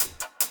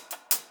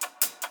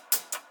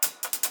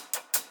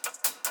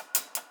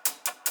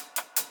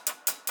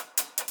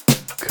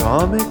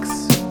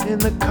Comics in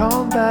the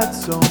combat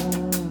zone.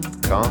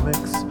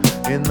 Comics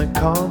in the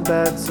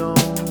combat zone.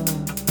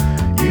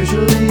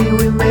 Usually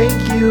we make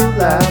you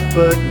laugh,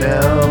 but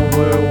now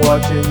we're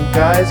watching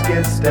guys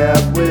get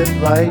stabbed with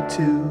light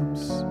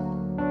tubes.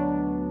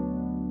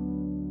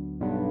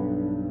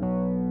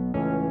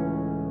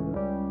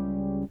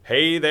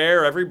 Hey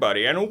there,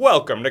 everybody, and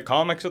welcome to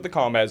Comics at the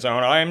Combat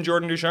Zone. I am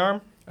Jordan Ducharme.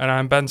 And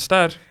I'm Ben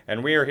Stead.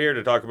 And we are here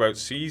to talk about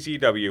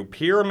CZW,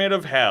 Pyramid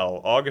of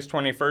Hell, August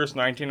 21st,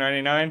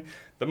 1999.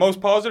 The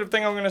most positive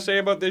thing I'm going to say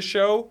about this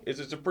show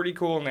is it's a pretty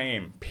cool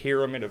name,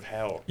 Pyramid of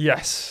Hell.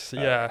 Yes,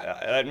 yeah.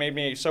 That made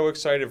me so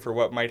excited for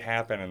what might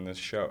happen in this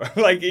show.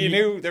 Like, you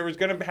knew there was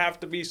going to have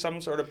to be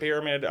some sort of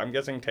pyramid. I'm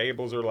guessing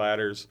tables or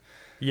ladders.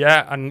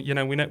 Yeah, and you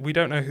know we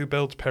don't know who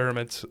builds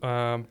pyramids,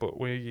 but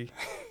we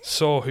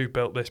saw who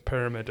built this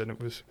pyramid, and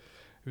it was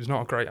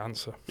not a great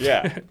answer.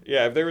 Yeah.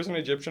 If there was an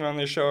Egyptian on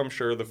this show, I'm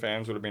sure the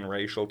fans would have been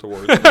racial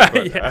towards it.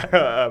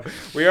 But,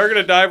 we are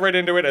going to dive right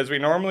into it as we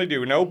normally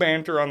do. No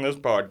banter on this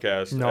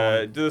podcast.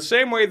 No. The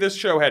same way this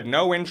show had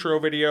no intro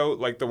video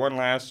like the one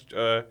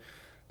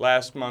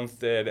last month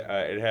did.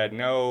 It had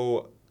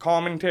no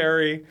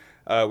commentary.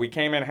 We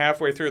came in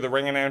halfway through the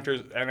ring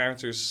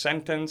announcer's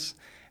sentence.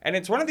 And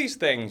it's one of these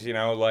things, you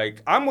know,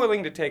 like, I'm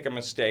willing to take a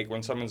mistake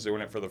when someone's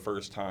doing it for the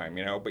first time,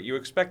 you know, but you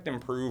expect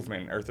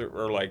improvement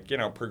or like, you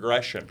know,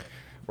 progression.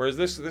 Whereas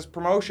this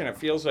promotion, it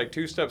feels like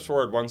 2 steps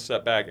forward, 1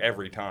 step back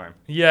every time.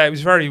 Yeah, it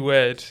was very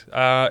weird.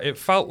 It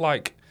felt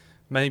like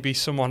maybe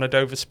someone had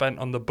overspent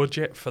on the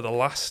budget for the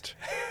last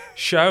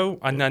show,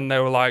 and then they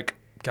were like,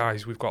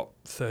 guys, we've got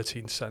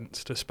 13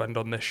 cents to spend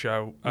on this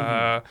show.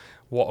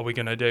 What are we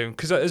going to do?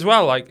 Because as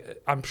well,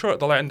 like, I'm sure at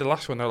the end of the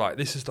last one, they're like,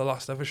 this is the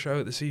last ever show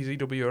at the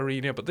CZW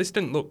Arena, but this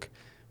didn't look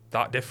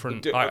that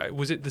different.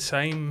 Was it the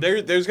same?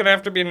 There's going to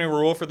have to be a new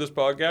rule for this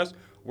podcast.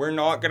 We're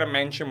not going to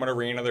mention what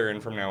arena they're in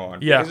from now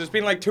on. Yeah. Because it's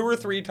been like 2 or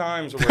 3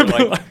 times where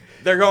we're like,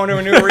 they're going to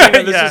a new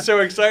arena. This is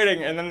so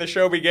exciting. And then the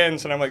show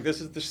begins, and I'm like,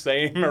 this is the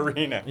same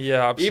arena.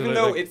 Yeah, absolutely. Even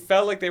though it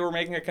felt like they were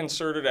making a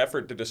concerted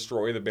effort to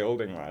destroy the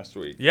building last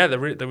week. Yeah,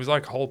 there was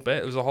like a whole bit.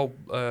 There was a whole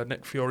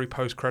Nick Fury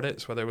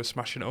post-credits where they were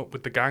smashing it up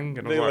with the gang.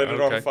 And they lit it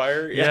on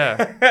fire?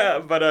 Yeah.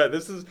 But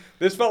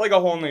this felt like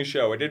a whole new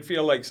show. It did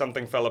feel like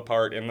something fell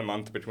apart in the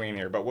month between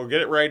here. But we'll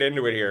get it right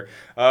into it here.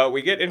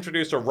 We get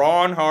introduced to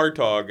Ron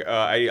Hartog.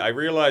 I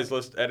realized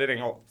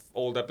editing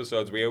old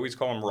episodes, we always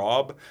call him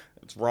Rob.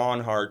 It's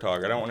Ron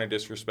Hartog. I don't want to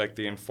disrespect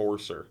the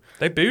enforcer.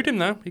 They booed him,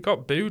 though. He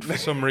got booed for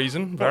some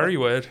reason. Very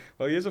weird.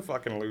 Well, he is a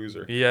fucking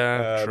loser.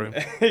 Yeah, true.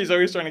 He's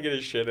always trying to get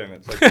his shit in.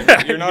 It's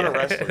like, you're not a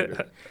wrestler,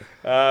 dude.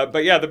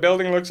 But yeah, the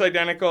building looks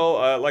identical.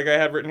 Like I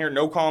had written here,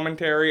 no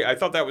commentary. I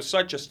thought that was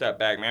such a step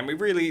back, man. We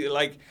really,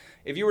 like,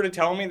 if you were to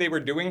tell me they were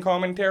doing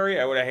commentary,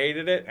 I would have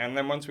hated it. And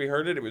then once we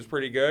heard it, it was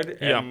pretty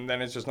good. And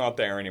then it's just not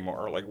there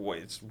anymore. Like,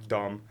 it's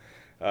dumb.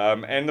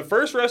 And the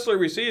first wrestler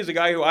we see is a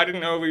guy who I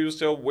didn't know if he was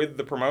still with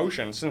the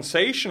promotion.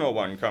 Sensational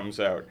One comes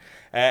out.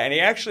 And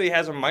he actually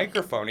has a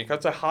microphone. He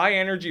cuts a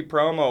high-energy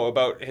promo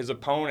about his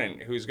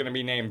opponent, who's going to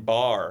be named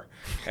Bar.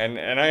 And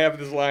I have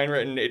this line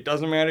written, it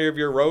doesn't matter if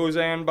you're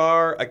Roseanne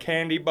Bar, a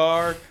candy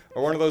bar,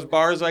 or one of those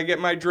bars I get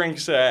my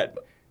drinks at.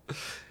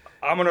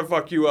 I'm going to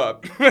fuck you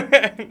up.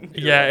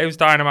 Yeah, it was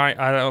dynamite.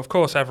 And of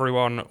course,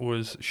 everyone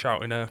was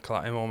shouting Urkel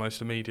at him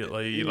almost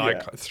immediately,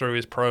 through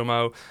his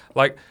promo.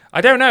 Like,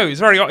 I don't know,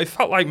 it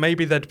felt like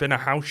maybe there'd been a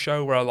house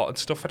show where a lot of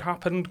stuff had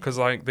happened, because,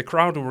 like, the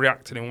crowd were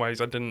reacting in ways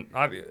I didn't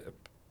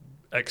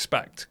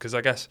expect, because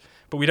I guess...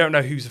 But we don't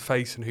know who's the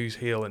face and who's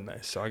heel in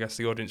this, so I guess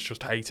the audience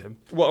just hate him.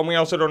 Well, and we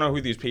also don't know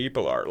who these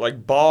people are.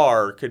 Like,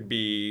 Bar could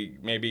be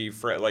maybe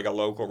like a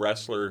local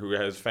wrestler who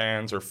has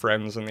fans or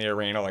friends in the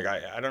arena. Like,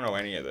 I don't know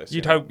any of this.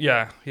 You'd hope,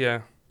 yeah.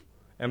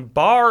 And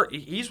Bar,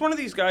 he's one of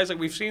these guys, like,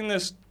 we've seen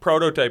this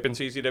prototype in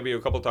CZW a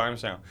couple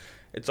times now.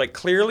 It's, like,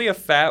 clearly a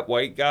fat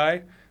white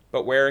guy,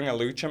 but wearing a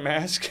lucha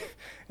mask.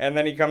 And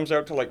then he comes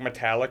out to, like,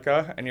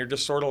 Metallica, and you're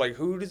just sort of like,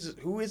 who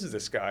is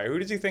this guy? Who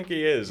does he think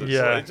he is? It's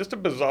like, just a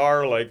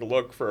bizarre, like,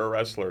 look for a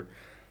wrestler.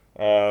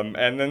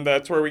 And then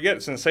that's where we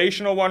get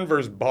Sensational One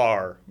versus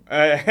Bar.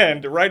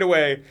 And right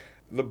away,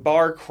 the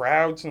Bar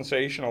crowd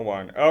Sensational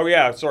One. Oh,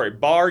 yeah, sorry.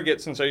 Bar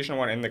gets Sensational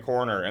One in the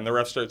corner, and the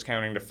ref starts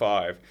counting to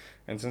 5.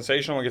 And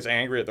Sensational One gets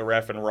angry at the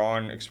ref, and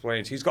Ron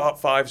explains, he's got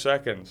 5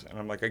 seconds. And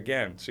I'm like,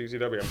 again,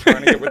 CZW, I'm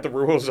trying to get what the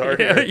rules are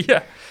here.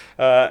 Yeah.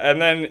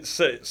 And then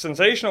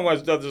Sensational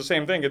One does the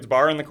same thing, gets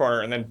Bar in the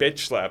corner, and then bitch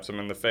slaps him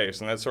in the face.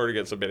 And that sort of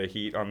gets a bit of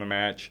heat on the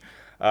match.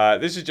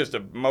 This is just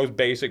a most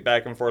basic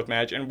back-and-forth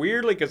match. And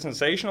weirdly, because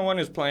Sensational One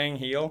is playing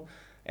heel,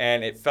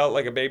 and it felt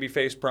like a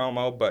babyface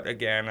promo, but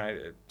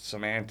again,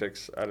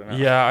 semantics, I don't know.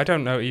 Yeah, I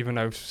don't know even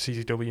if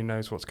CZW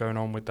knows what's going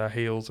on with their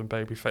heels and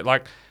babyface.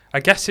 Like, I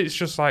guess it's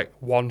just like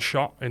one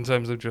shot in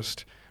terms of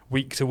just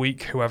week to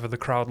week, whoever the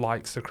crowd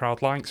likes,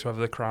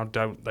 whoever the crowd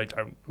don't, they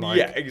don't like.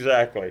 Yeah,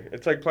 exactly.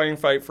 It's like playing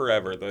Fight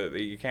Forever.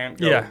 You can't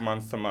go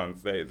month to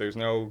month. There's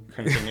no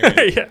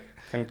continuity.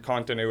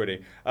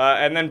 Continuity.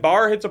 And then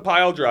Bar hits a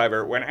pile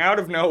driver when out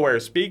of nowhere,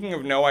 speaking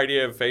of no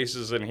idea of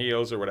faces and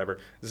heels or whatever,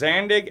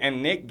 Zandig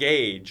and Nick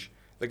Gage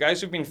the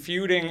guys who've been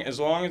feuding as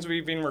long as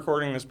we've been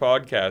recording this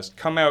podcast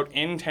come out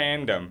in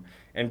tandem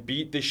and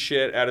beat the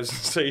shit out of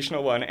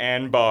Sensational One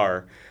and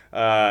Bar.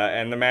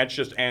 And the match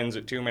just ends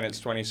at 2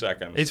 minutes, 20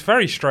 seconds. It's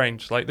very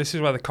strange. Like, this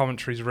is where the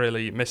commentary's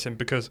really missing,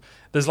 because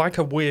there's like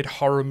a weird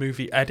horror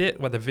movie edit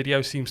where the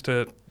video seems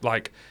to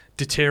like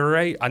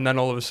deteriorate, and then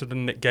all of a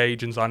sudden Nick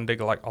Gage and Zandig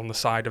are like on the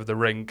side of the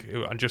ring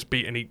and just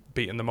beating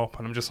them up,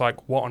 and I'm just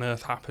like, what on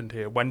earth happened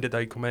here? When did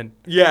they come in?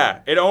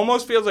 Yeah, it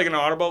almost feels like an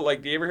audible.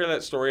 Like, do you ever hear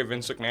that story of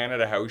Vince McMahon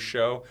at a house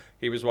show?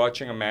 He was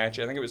watching a match,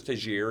 I think it was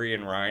Tajiri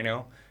and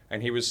Rhino,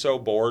 and he was so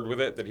bored with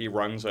it that he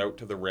runs out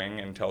to the ring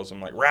and tells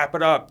them, like, wrap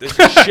it up. This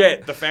is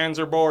shit. The fans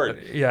are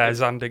bored. Yeah,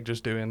 Zandig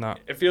just doing that.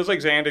 It feels like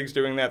Zandig's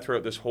doing that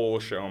throughout this whole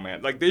show,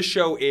 man. Like, this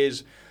show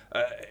is...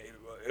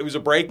 it was a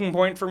breaking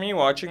point for me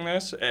watching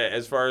this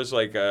as far as,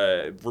 like,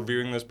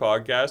 reviewing this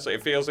podcast.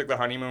 It feels like the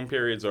honeymoon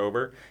period's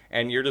over,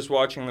 and you're just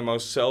watching the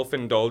most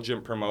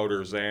self-indulgent promoter,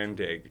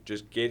 Zandig,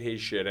 just get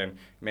his shit in. It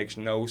makes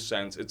no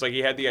sense. It's like he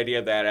had the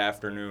idea that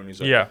afternoon.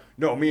 He's like, Yeah.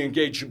 no, me and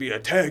Gage should be a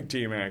tag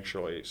team,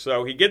 actually.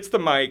 So he gets the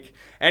mic,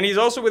 and he's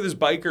also with his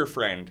biker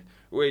friend,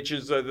 which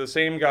is the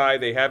same guy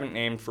they haven't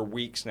named for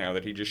weeks now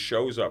that he just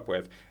shows up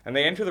with. And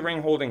they enter the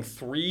ring holding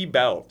 3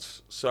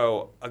 belts.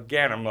 So,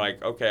 again, I'm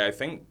like, okay, I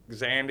think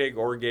Zandig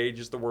or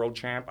Gage is the world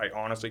champ. I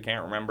honestly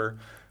can't remember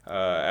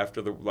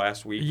after the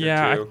last week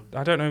or two.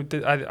 I don't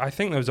know. I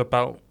think there was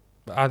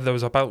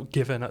a belt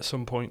given at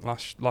some point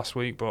last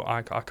week, but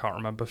I can't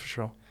remember for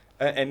sure.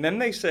 And then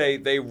they say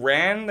they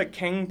ran the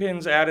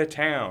Kingpins out of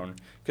town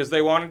because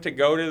they wanted to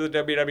go to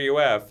the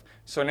WWF.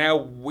 So now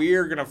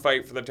we're going to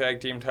fight for the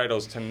tag team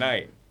titles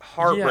tonight.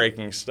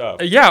 Heartbreaking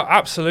stuff. Yeah,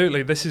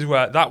 absolutely. This is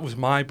where that was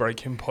my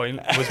breaking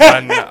point, was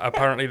when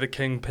apparently the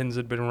Kingpins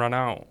had been run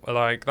out.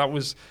 Like, that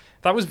was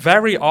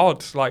very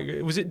odd. Like,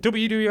 was it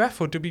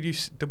WWF or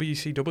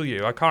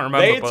WCW? I can't remember.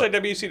 They had said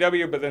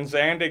WCW, but then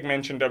Zandig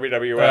mentioned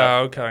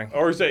WWF. Okay.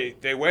 Or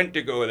they went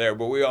to go there,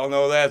 but we all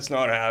know that's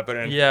not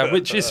happening. Yeah,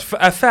 which is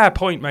a fair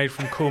point made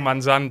from Cool Man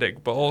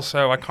Zandig, but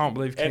also I can't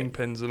believe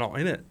Kingpins are not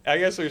in it. I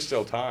guess there's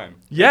still time.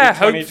 Yeah,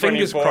 hope,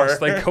 fingers crossed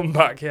they come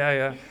back.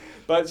 Yeah.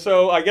 But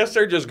so I guess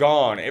they're just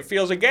gone. It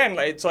feels, again,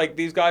 it's like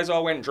these guys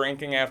all went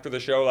drinking after the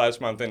show last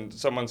month and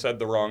someone said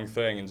the wrong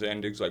thing and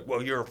Zandig's like,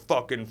 well, you're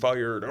fucking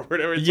fired or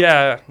whatever.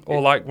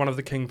 Or like one of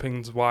the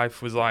Kingpin's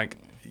wife was like,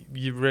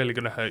 you're really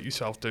going to hurt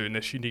yourself doing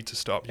this. You need to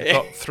stop. You've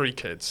got 3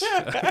 kids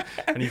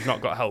and you've not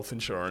got health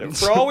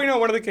insurance. For all we know,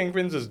 one of the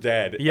Kingpins is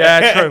dead.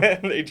 Yeah,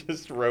 true. They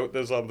just wrote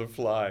this on the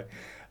fly.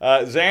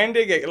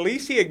 Zandig, at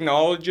least he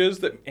acknowledges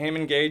that him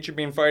and Gage have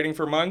been fighting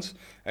for months,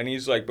 and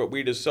he's like, but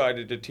we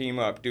decided to team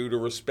up due to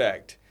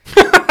respect.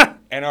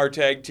 And our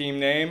tag team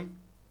name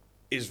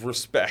is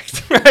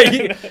Respect.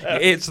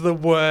 It's the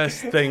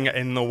worst thing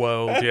in the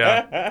world,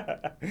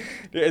 yeah.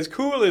 As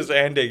cool as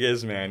Zandig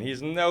is, man,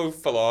 he's no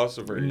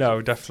philosopher.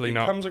 No, definitely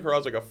not. He comes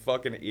across like a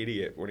fucking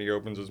idiot when he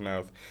opens his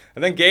mouth.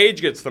 And then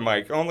Gage gets the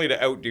mic, only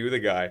to outdo the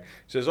guy. He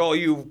says, all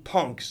you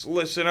punks,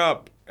 listen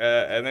up.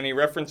 And then he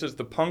references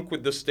the punk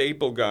with the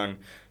staple gun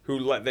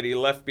that he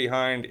left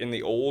behind in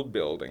the old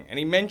building. And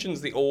he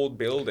mentions the old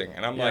building.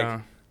 And I'm like,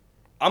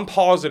 I'm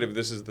positive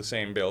this is the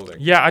same building.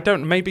 Yeah,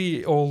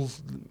 maybe all,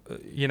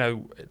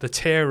 the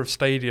tier of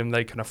stadium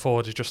they can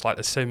afford is just like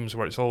The Sims,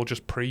 where it's all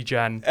just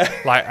pre-gen,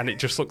 and it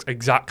just looks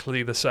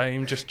exactly the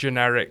same, just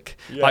generic.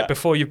 Yeah. Like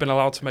before you've been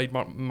allowed to make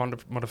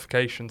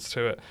modifications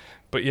to it.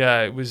 But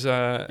yeah, it was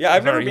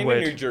I've never been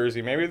weird. to New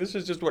Jersey. Maybe this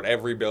is just what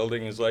every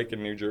building is like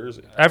in New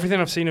Jersey. Everything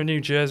I've seen of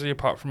New Jersey,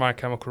 apart from My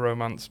Chemical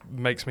Romance,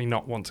 makes me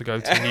not want to go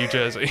to New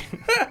Jersey.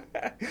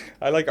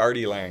 I like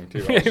Artie Lang,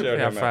 too. I'll show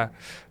him fair.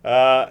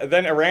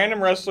 Then a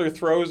random wrestler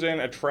throws in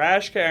a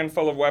trash can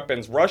full of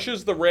weapons,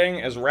 rushes the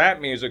ring as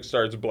rap music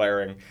starts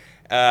blaring,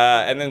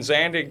 and then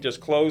Zandig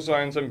just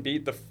clotheslines him,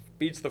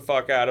 beats the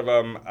fuck out of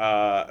him,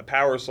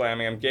 power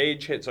slamming him.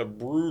 Gage hits a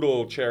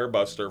brutal chair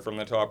buster from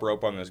the top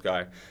rope on this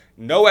guy.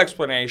 No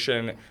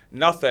explanation,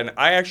 nothing.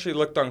 I actually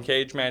looked on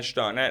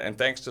cagematch.net, and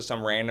thanks to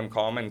some random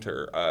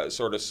commenter,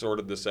 sort of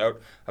sorted this out.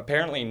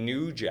 Apparently,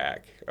 New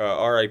Jack,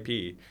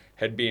 R.I.P.,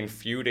 had been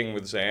feuding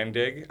with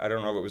Zandig. I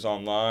don't know if it was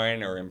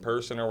online or in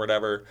person or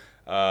whatever,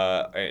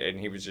 and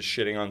he was just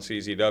shitting on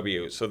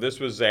CZW. So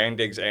this was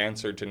Zandig's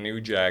answer to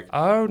New Jack.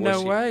 Oh,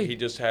 no way. He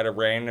just had a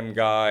random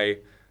guy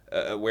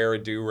wear a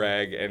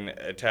do-rag and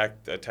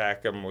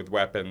attack him with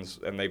weapons,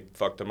 and they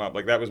fucked him up.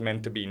 Like, that was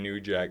meant to be New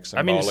Jack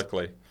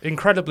symbolically. I mean, it's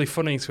incredibly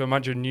funny to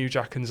imagine New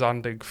Jack and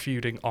Zandig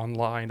feuding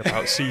online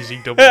about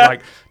CZW,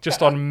 like,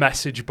 just on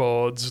message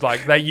boards.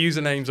 Like, their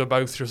usernames are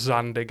both just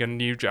Zandig and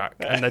New Jack,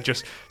 and they're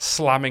just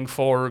slamming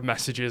forum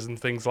messages and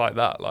things like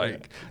that.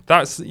 Like,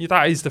 that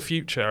is the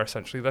future,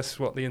 essentially. That's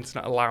what the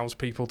internet allows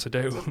people to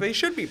do. They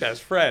should be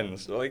best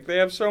friends. Like, they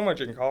have so much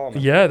in common.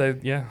 Yeah,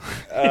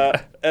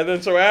 and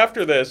then so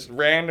after this,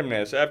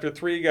 after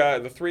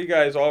the 3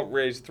 guys all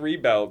raised 3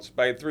 belts.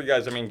 By 3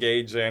 guys, I mean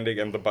Gage,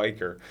 Zandig, and the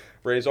biker.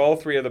 raise all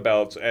 3 of the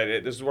belts,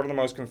 and this is one of the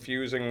most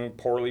confusing,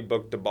 poorly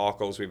booked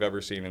debacles we've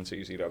ever seen in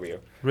CZW.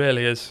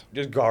 Really is.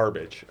 Just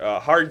garbage.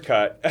 Hard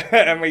cut.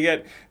 And we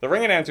get the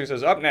ring announcer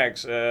says, up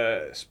next,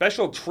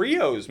 special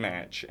trios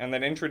match, and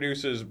then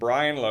introduces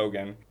Brian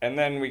Logan, and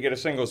then we get a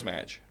singles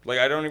match. Like,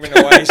 I don't even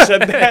know why he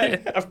said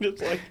that. I'm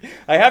just like,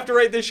 I have to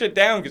write this shit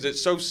down because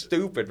it's so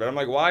stupid. But I'm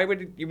like, why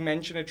would you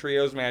mention a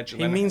trios match?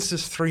 He means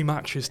there's 3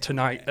 matches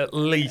tonight, at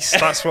least.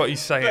 That's what he's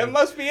saying. That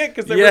must be it,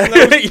 because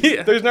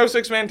there's no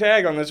 6-man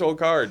tag on this whole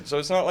card. So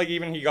it's not like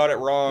even he got it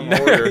wrong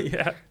order.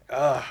 Yeah.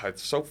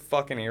 It's so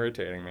fucking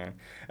irritating, man.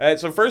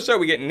 So first up,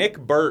 we get Nick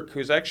Burke,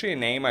 who's actually a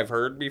name I've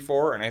heard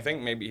before, and I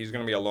think maybe he's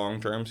going to be a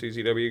long-term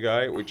CZW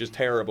guy, which is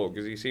terrible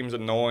because he seems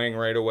annoying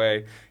right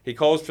away. He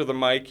calls for the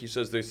mic. He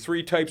says, there's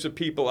 3 types of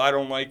people I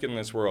don't like in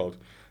this world.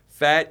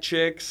 Fat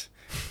chicks,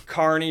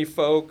 carny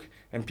folk,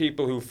 and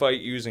people who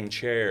fight using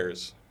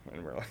chairs.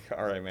 And we're like,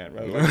 all right, man.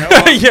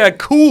 Like, yeah,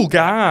 cool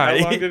guy.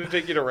 How long did it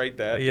take you to write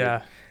that?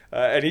 Yeah.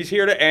 And he's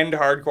here to end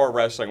hardcore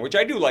wrestling, which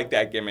I do like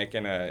that gimmick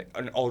in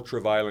an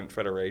ultra-violent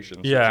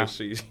federation such as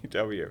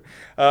CZW.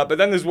 But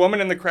then this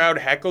woman in the crowd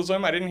heckles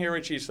him. I didn't hear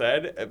what she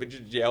said, but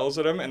just yells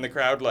at him, and the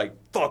crowd like,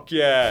 fuck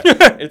yeah.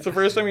 It's the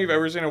first time you've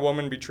ever seen a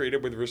woman be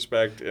treated with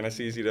respect in a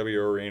CZW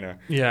arena.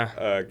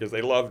 Yeah. Because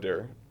they loved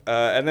her.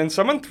 And then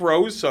someone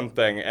throws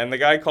something, and the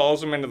guy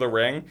calls him into the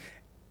ring.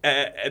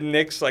 And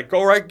Nick's like,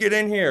 all right, get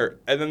in here.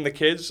 And then the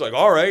kid's like,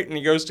 all right. And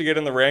he goes to get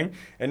in the ring.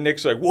 And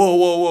Nick's like,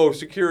 whoa,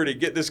 security,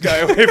 get this guy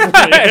away from me.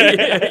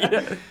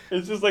 Yeah.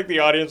 It's just like the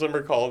audience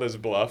member called his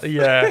bluff.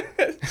 Yeah.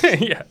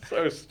 Yeah.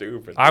 So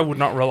stupid. I would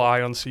not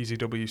rely on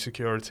CZW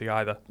security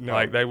either. No.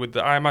 Like, they would.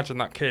 I imagine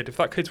that kid, if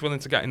that kid's willing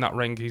to get in that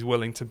ring, he's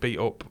willing to beat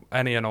up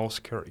any and all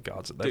security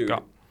guards that they've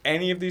got.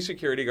 Any of these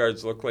security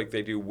guards look like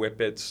they do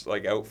whippets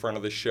like out front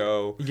of the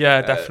show.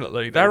 Yeah,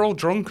 definitely. They're all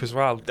drunk as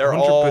well. They're 100%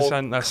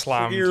 all they're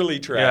slammed. Clearly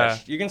trashed. Yeah.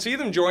 You can see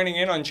them joining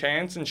in on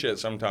chants and shit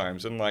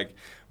sometimes. And like,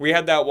 we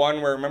had that one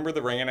where, remember,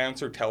 the ring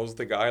announcer tells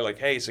the guy like,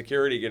 hey,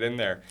 security, get in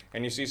there.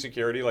 And you see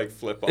security like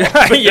flip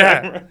off.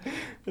 Yeah.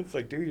 It's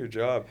like, do your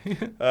job.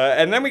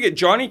 And then we get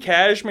Johnny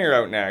Cashmere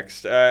out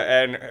next.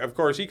 And of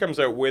course, he comes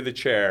out with a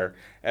chair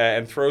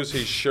and throws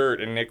his shirt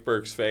in Nick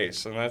Burke's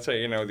face. And that's how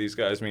you know these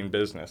guys mean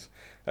business.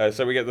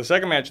 So we get the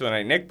second match of the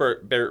night, Nick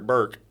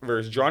Burke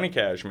versus Johnny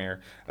Cashmere.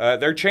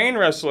 They're chain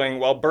wrestling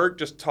while Burke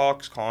just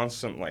talks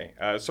constantly,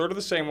 sort of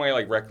the same way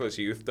like Reckless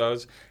Youth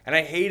does. And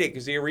I hate it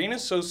because the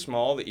arena's so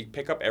small that you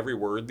pick up every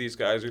word these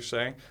guys are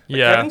saying. Like,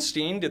 yeah. Kevin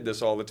Steen did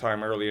this all the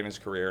time early in his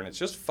career, and it's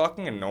just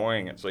fucking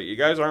annoying. It's like, you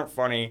guys aren't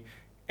funny,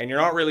 and you're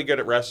not really good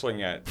at wrestling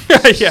yet.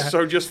 Yeah.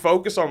 So just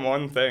focus on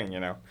one thing, you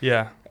know?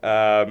 Yeah.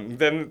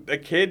 Then the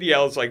kid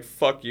yells like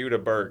 "fuck you" to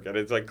Burke, and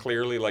it's like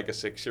clearly like a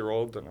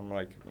 6-year-old, and I'm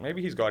like,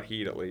 maybe he's got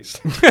heat at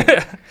least.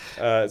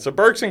 So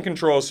Burke's in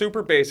control,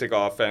 super basic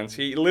offense.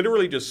 He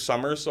literally just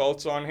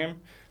somersaults on him,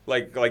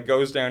 like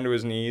goes down to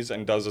his knees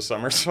and does a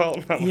somersault.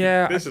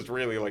 Yeah, this is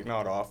really like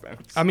not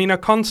offense. I mean, a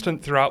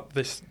constant throughout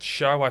this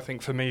show, I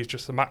think for me, is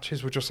just the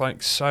matches were just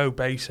like so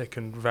basic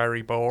and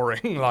very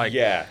boring. Like,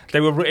 yeah,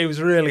 it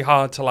was really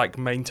hard to like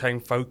maintain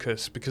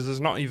focus because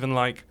there's not even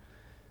like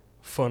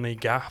funny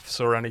gaffes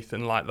or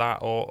anything like that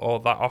or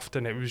that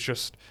often. It was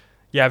just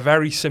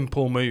very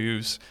simple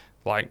moves,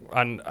 like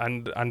and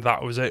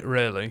that was it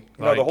really.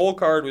 No, the whole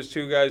card was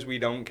 2 guys we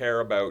don't care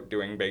about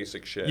doing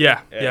basic shit.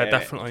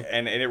 Definitely.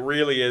 And it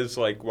really is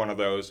like one of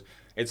those,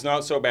 it's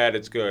not so bad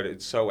it's good,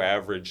 it's so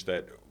average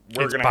that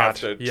we're gonna have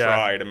to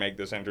try to make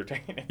this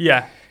entertaining.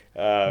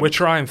 We're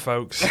trying,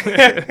 folks.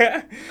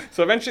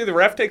 So eventually the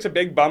ref takes a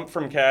big bump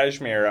from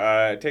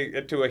Cashmere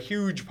to a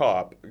huge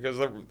pop because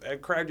the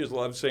crowd just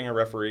loves seeing a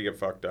referee get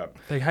fucked up.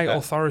 They hate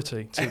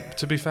authority,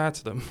 to be fair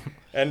to them.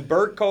 And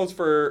Burke calls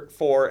for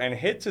and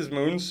hits his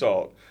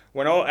moonsault.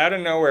 When all out of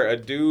nowhere,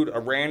 a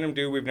random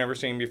dude we've never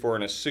seen before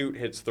in a suit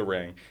hits the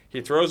ring. He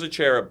throws a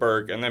chair at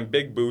Burke and then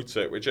big boots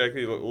it, which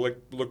actually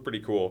looked pretty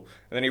cool.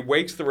 And then he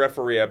wakes the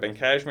referee up, and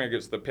Cashmere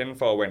gets the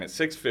pinfall win at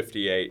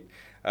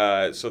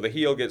 6:58. So the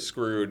heel gets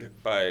screwed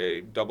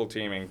by double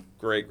teaming.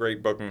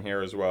 Great booking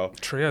here as well.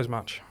 Trios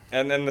match.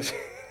 And then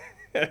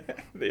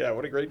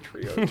what a great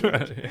trio.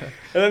 And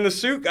then the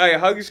suit guy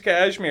hugs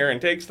Cashmere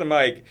and takes the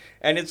mic,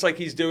 and it's like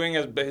he's doing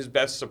his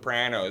best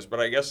Sopranos, but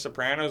I guess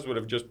Sopranos would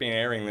have just been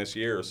airing this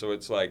year, so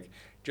it's like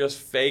just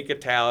fake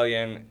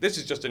Italian. This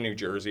is just a New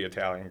Jersey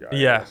Italian guy.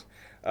 Yeah.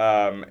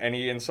 And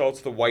he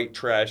insults the white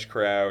trash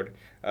crowd.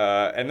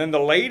 And then the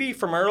lady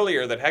from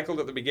earlier that heckled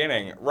at the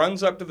beginning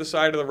runs up to the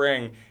side of the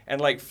ring and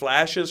like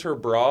flashes her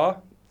bra,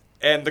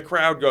 and the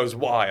crowd goes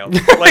wild.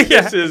 Like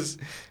This is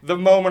the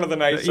moment of the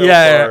night so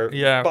far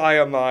by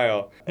a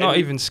mile. Not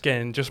even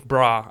skin, just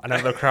bra. And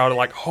then the crowd are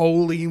like,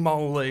 holy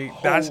moly,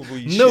 that's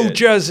Holy no shit.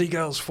 Jersey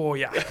girls for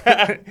you.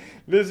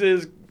 This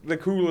is the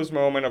coolest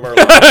moment of our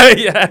life.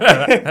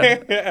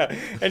 Yeah.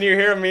 And you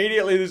hear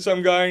immediately that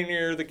some guy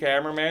near the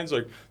cameraman's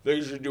like,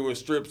 they should do a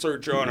strip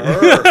search on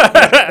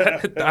her.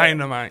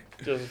 Dynamite.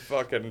 Just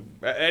fucking,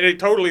 and it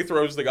totally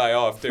throws the guy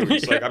off too.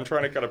 He's like, I'm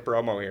trying to cut a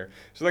promo here.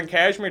 So then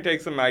Kashmir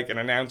takes the mic and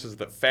announces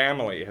that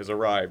family has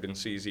arrived in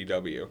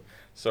CZW.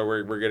 So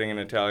we're getting an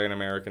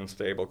Italian-American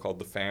stable called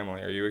The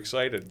Family. Are you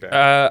excited, Ben?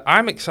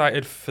 I'm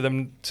excited for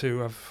them to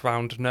have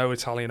found no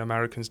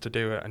Italian-Americans to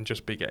do it and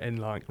just be getting,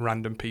 like,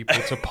 random people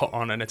to put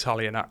on an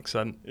Italian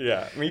accent.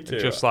 Yeah, me too.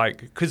 Just like,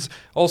 because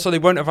also they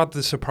won't have had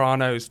The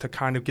Sopranos to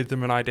kind of give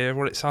them an idea of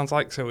what it sounds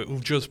like, so it will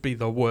just be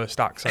the worst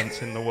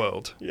accents in the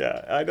world.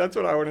 Yeah, that's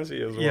what I want to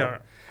see as well.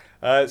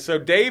 Yeah. So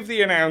Dave,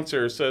 the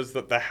announcer, says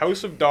that the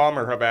House of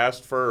Dahmer have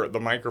asked for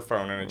the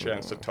microphone and a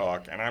chance to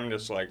talk, and I'm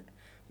just like,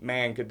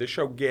 man, could this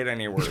show get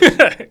any worse?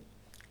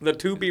 The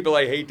two people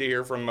I hate to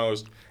hear from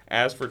most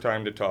ask for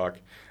time to talk.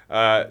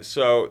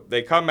 So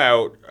they come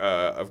out,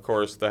 of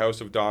course, the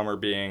House of Dahmer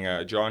being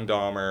John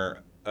Dahmer,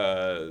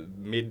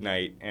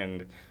 Midnight,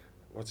 and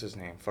what's his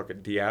name?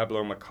 Fucking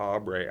Diablo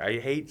Macabre. I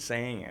hate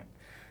saying it.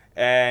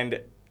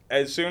 And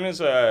as soon as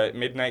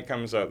Midnight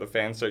comes out, the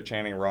fans start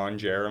chanting Ron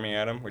Jeremy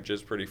at him, which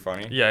is pretty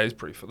funny. Yeah, it's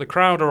pretty funny. The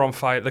crowd are on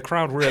fire. The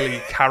crowd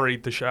really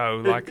carried the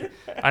show. Like,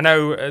 I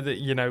know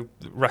that,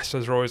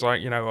 wrestlers are always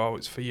like, oh,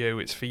 it's for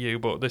you.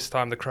 But this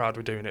time the crowd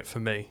were doing it for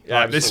me.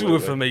 Yeah, like, this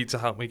was for me to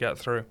help me get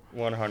through.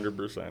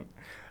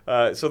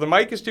 100%. So the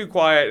mic is too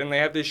quiet, and they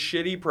have this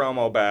shitty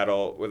promo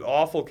battle with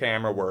awful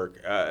camera work.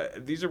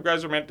 These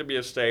guys are meant to be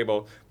a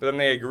stable, but then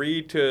they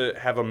agreed to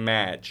have a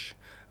match.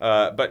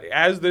 But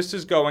as this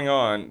is going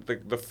on,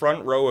 the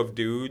front row of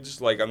dudes,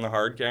 like on the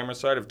hard camera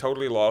side, have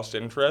totally lost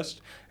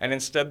interest. And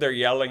instead they're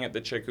yelling at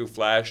the chick who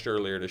flashed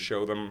earlier to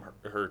show them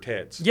her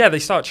tits. Yeah, they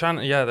start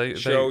chanting. Yeah, they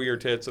show your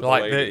tits at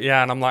like the lady.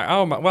 Yeah, and I'm like,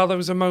 oh, well, there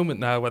was a moment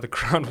there where the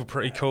crowd were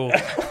pretty cool.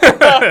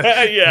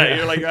 Yeah,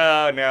 you're like,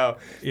 oh, no.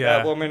 Yeah.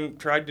 That woman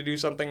tried to do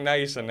something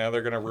nice, and now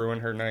they're going to ruin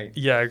her night.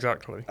 Yeah,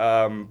 exactly.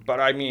 But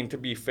I mean, to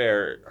be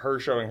fair, her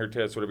showing her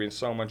tits would have been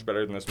so much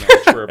better than this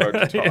match we're about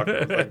to talk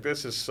about. Like,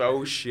 this is so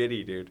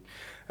shitty, dude.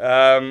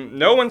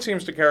 No one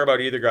seems to care about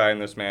either guy in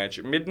this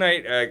match.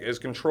 Midnight is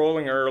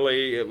controlling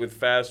early with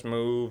fast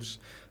moves,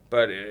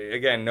 but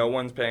again, no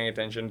one's paying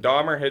attention.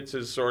 Dahmer hits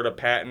his sort of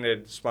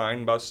patented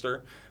spine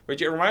buster,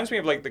 which it reminds me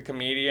of like the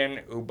comedian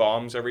who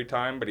bombs every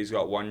time, but he's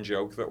got one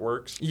joke that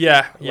works.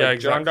 Yeah, like exactly.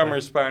 John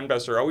Dahmer's spine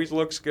buster always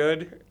looks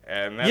good.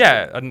 And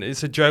and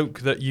it's a joke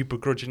that you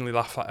begrudgingly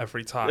laugh at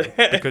every time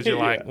because you're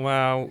like,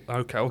 well,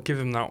 okay, I'll give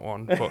him that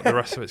one, but the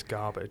rest of it's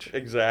garbage.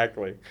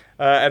 Exactly.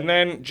 And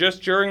then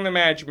just during the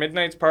match,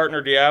 Midnight's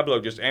partner Diablo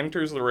just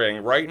enters the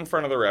ring right in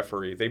front of the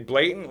referee. They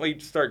blatantly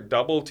start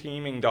double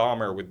teaming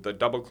Dahmer with the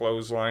double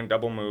clothesline,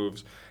 double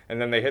moves, and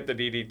then they hit the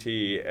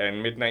DDT,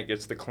 and Midnight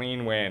gets the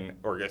clean win,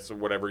 or gets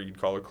whatever you'd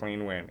call a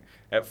clean win,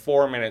 at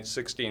 4 minutes,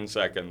 16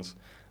 seconds.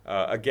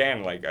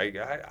 Again, like,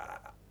 I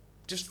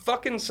just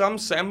fucking some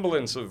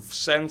semblance of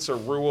sense or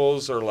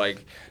rules, or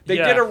like they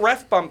did a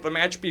ref bump the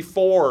match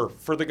before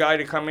for the guy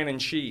to come in and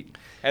cheat,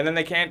 and then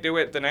they can't do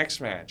it the next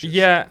match.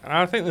 Yeah,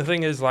 I think the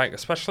thing is, like,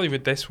 especially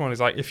with this one,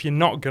 is like, if you're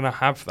not gonna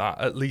have that,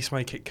 at least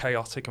make it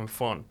chaotic and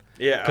fun.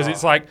 Yeah, because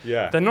it's like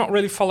they're not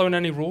really following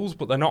any rules,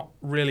 but they're not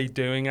really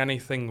doing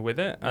anything with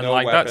it, and no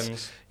like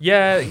weapons.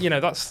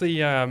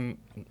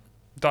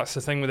 That's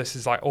the thing with this,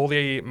 is like all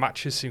the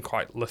matches seem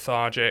quite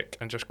lethargic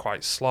and just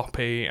quite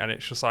sloppy, and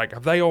it's just like,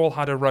 have they all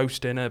had a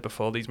roast dinner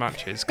before these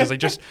matches? Because they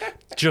just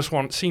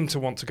seem to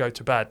want to go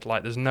to bed.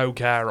 Like, there's no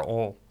care at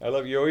all. I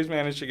love you. Always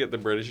manage to get the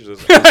British in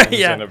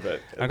a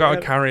bit. I got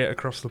to carry it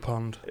across the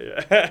pond.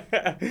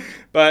 Yeah.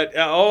 But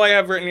all I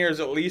have written here is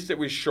at least it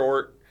was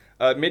short.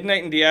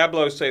 Midnight and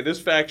Diablo say this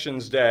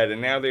faction's dead,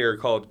 and now they are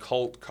called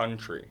Cult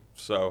Country.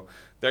 So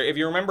if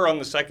you remember on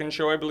the second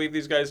show, I believe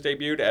these guys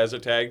debuted as a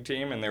tag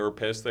team, and they were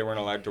pissed they weren't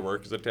allowed to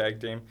work as a tag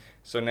team.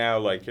 So now,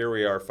 like, here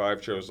we are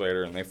 5 shows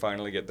later, and they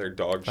finally get their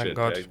dog shit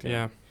tag team.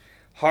 Yeah.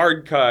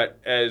 Hard cut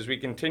as we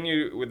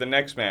continue with the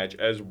next match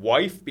as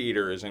Wife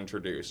Beater is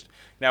introduced.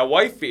 Now,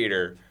 Wife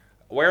Beater,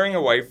 wearing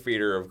a wife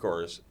beater, of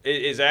course,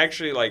 is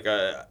actually like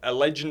a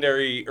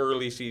legendary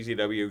early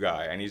CZW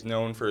guy, and he's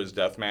known for his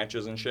death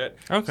matches and shit.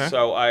 Okay.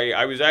 So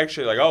I was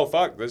actually like, oh,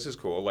 fuck, this is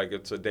cool. Like,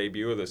 it's a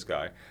debut of this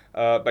guy.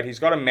 But he's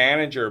got a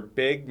manager,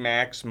 Big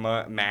Max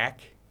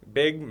Mac.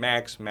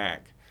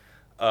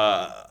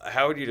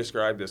 How would you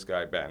describe this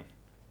guy, Ben?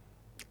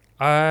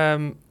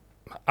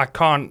 I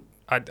can't.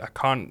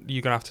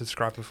 You're gonna have to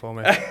describe him for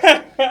me.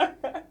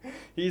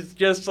 He's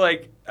just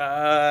like...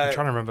 I'm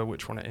trying to remember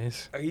which one it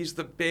is. He's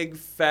the big,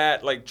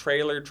 fat, like,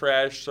 trailer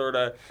trash sort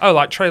of... Oh,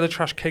 like Trailer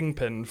Trash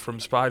Kingpin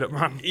from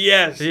Spider-Man.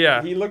 Yes.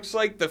 Yeah. He looks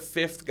like the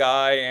 5th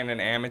guy in an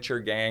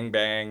amateur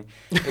gangbang.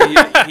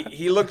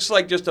 He looks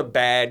like just a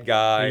bad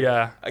guy.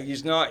 Yeah.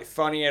 He's not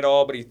funny at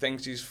all, but he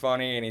thinks he's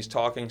funny, and he's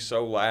talking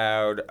so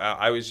loud.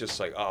 I was just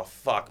like, oh,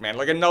 fuck, man.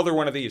 Like, another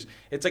one of these.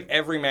 It's like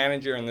every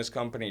manager in this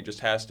company just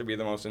has to be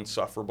the most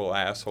insufferable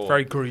asshole.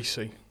 Very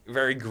greasy.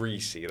 very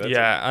greasy. That's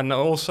Yeah, and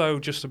also,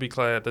 just to be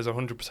clear, there's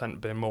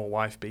 100% been more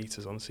wife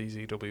beaters on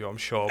CZW, I'm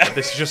sure, but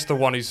this is just the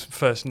one who's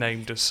first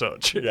named as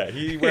such. Yeah,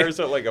 he wears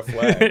it like a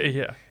flag.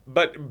 Yeah.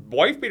 But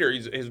wife beater,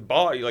 his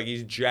body, like,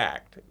 he's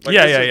jacked. Like,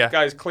 Yeah, this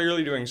guy's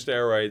clearly doing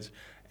steroids,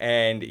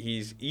 and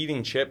he's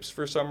eating chips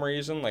for some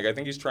reason. Like, I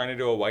think he's trying to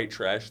do a white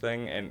trash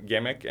thing and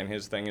gimmick, and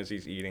his thing is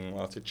he's eating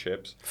lots of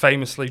chips.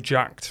 Famously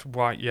jacked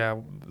white,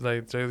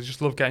 they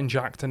just love getting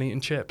jacked and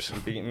eating chips.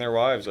 And beating their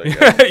wives, I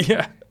guess.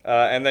 Yeah.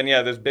 And then,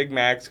 this Big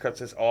Max cuts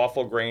this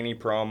awful grainy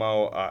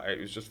promo.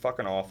 It was just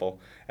fucking awful.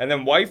 And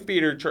then wife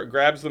beater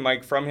grabs the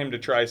mic from him to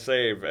try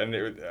save, and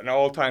it was an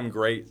all-time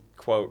great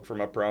quote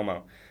from a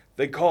promo.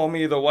 They call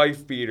me the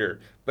wife beater,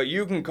 but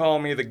you can call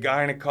me the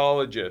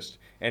gynecologist.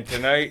 And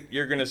tonight,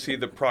 you're going to see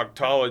the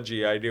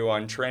proctology I do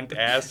on Trent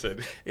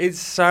Acid. It's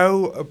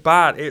so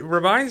bad. It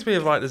reminds me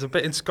of, like, there's a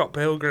bit in Scott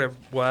Pilgrim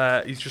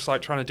where he's just,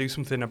 like, trying to do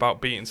something about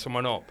beating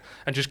someone up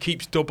and just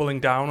keeps doubling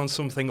down on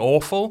something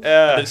awful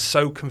that's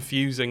so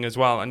confusing as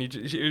well. And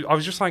I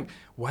was just like,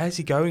 where's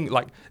he going?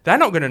 Like, they're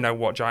not going to know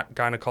what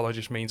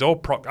gynecologist means or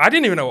I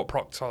didn't even know what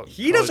proctologist.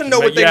 He doesn't know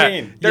what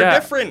they mean. They're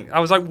different. I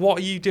was like, what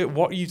are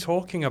you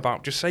talking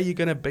about? Just say you're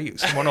going to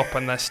beat someone up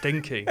and they're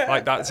stinky.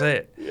 Like, that's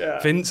it.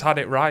 Yeah. Vince had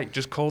it right.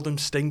 Just called them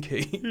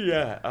stinky.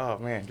 Yeah. Oh,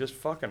 man. Just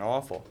fucking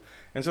awful.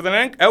 And so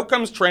then out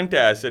comes Trent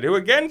Acid, who,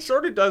 again,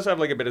 sort of does have,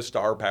 like, a bit of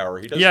star power.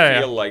 He does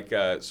feel like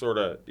sort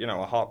of,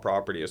 a hot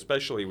property,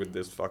 especially with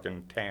this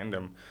fucking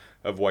tandem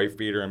of wife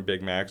beater and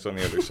Big Max on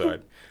the other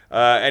side.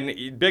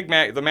 And Big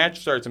Mac, the match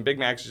starts, and Big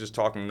Max is just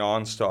talking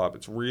nonstop.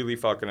 It's really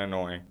fucking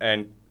annoying.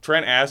 And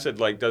Trent Acid,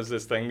 like, does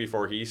this thing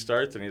before he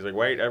starts, and he's like,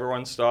 wait,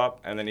 everyone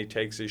stop. And then he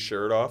takes his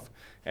shirt off.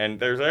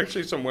 And there's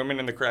actually some women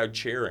in the crowd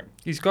cheering.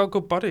 He's got a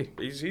good body.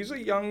 He's a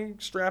young,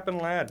 strapping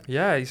lad.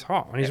 Yeah, he's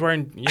hot. And he's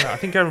wearing, I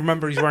think I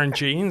remember he's wearing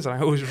jeans. And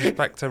I always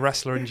respect a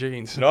wrestler in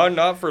jeans. No,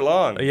 not for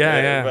long.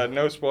 Yeah. But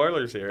no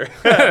spoilers here.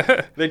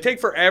 They take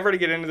forever to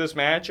get into this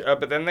match,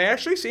 but then they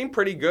actually seem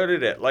pretty good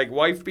at it. Like,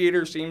 wife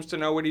beater seems to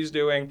know what he's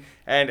doing.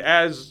 And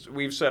as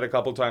we've said a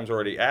couple times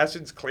already,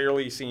 Acids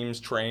clearly seems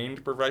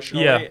trained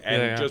professionally.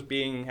 Just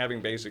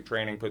having basic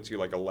training puts you,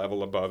 like, a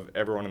level above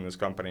everyone in this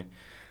company.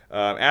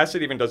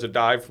 Acid even does a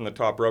dive from the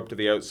top rope to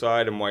the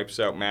outside and wipes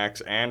out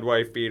Max and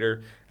wife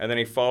beater, and then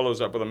he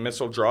follows up with a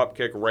missile drop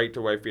kick right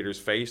to wife beater's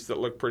face that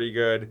looked pretty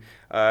good.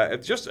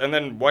 And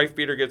then wife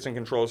beater gets in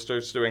control,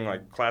 starts doing,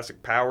 like,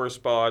 classic power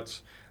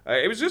spots.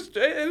 This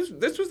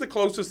was the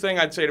closest thing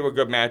I'd say to a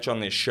good match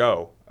on this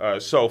show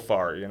so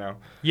far,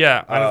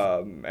 Yeah.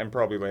 And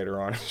probably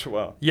later on as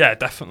well. Yeah,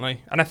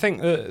 definitely. And I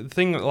think the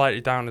thing that let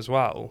it down as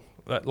well,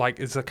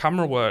 is the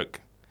camera work.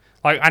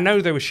 Like, I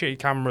know there were shitty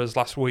cameras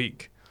last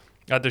week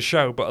at the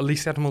show, but at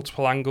least they had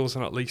multiple angles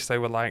and at least they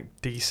were, like,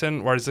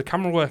 decent. Whereas the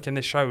camera work in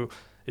this show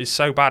is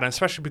so bad, and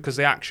especially because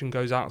the action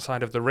goes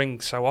outside of the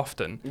ring so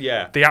often.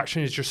 Yeah. The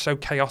action is just so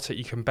chaotic,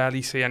 you can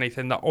barely see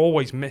anything. They're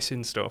always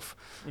missing stuff.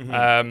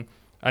 Mm-hmm.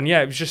 And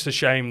yeah, it was just a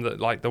shame that,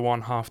 like, the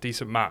one half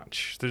decent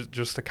match,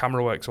 the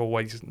camera work's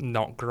always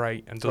not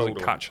great and doesn't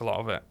catch a lot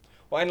of it.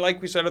 Well, and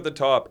like we said at the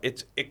top,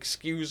 it's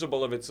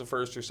excusable if it's the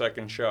first or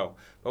second show.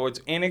 But what's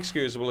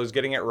inexcusable is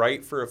getting it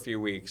right for a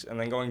few weeks and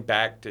then going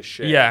back to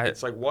shit. Yeah.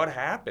 It's like, what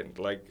happened?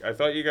 Like, I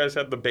thought you guys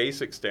had the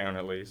basics down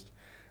at least.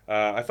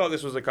 I thought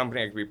this was a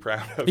company I could be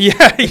proud of.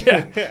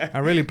 Yeah. I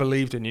really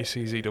believed in you,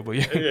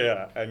 CZW.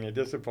 Yeah, and you're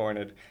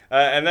disappointed.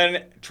 And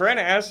then Trent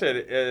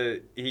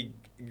Acid, he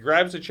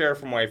grabs a chair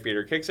from wife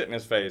beater, kicks it in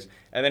his face,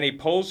 and then he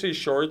pulls his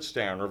shorts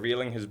down,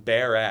 revealing his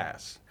bare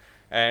ass.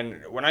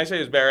 And when I say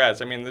his bare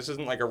ass, I mean, this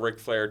isn't like a Ric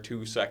Flair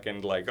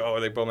 2-second, like,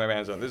 oh, they pull my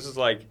pants down. This is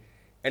like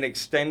an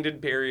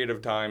extended period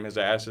of time his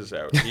ass is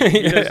out.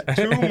 He does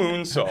 2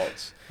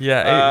 moonsaults.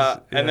 Yeah.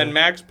 And then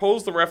Max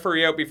pulls the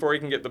referee out before he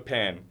can get the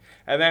pin.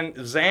 And then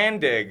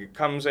Zandig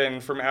comes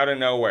in from out of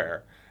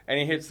nowhere, and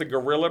he hits the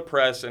gorilla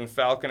press and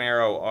Falcon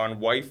Arrow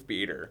on wife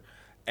beater,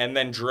 and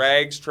then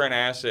drags Trent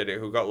Acid,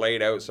 who got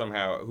laid out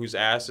somehow, whose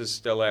ass is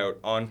still out,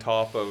 on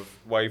top of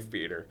wife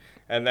beater.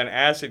 And then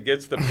Acid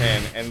gets the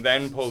pin and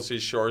then pulls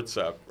his shorts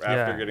up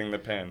after getting the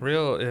pin.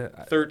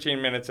 13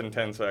 minutes and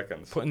 10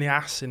 seconds. Putting the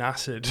ass in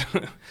acid.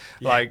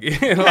 Hey,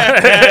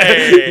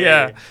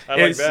 yeah.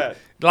 I like that.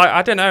 Like,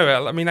 I don't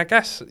know. I mean, I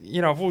guess,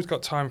 I've always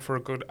got time for a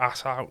good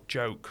ass out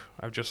joke.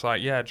 I'm just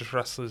like, just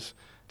wrestlers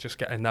just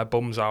getting their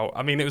bums out.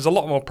 I mean, it was a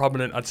lot more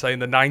prominent, I'd say, in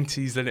the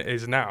 90s than it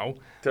is now.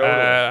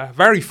 Totally.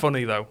 Very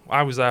funny, though.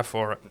 I was there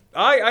for it.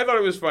 I thought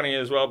it was funny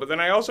as well, but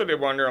then I also did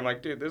wonder, I'm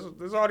like, dude,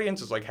 this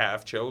audience is like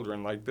half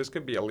children. Like, this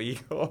could be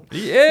illegal.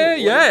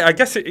 Yeah. I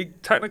guess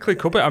it technically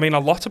could be. I mean, a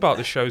lot about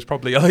the show is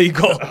probably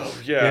illegal.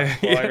 Oh, yeah.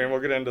 Well, I mean,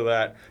 we'll get into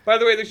that. By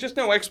the way, there's just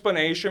no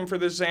explanation for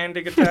this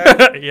Zandig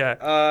attack.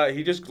 Yeah.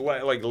 He just,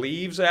 like,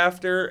 leaves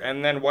after,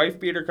 and then wife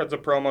beater cuts a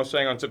promo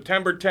saying on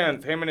September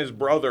 10th, him and his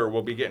brother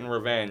will be getting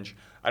revenge.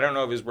 I don't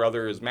know if his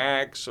brother is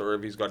Max or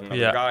if he's got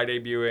another guy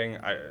debuting.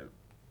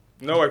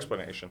 No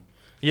explanation.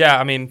 Yeah,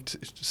 I mean,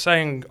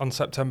 saying on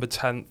September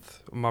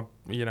 10th, my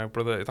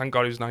brother, thank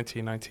God it was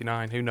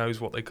 1999. Who knows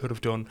what they could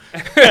have done.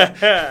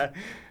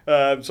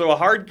 So a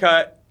hard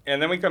cut,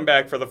 And then we come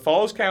back for the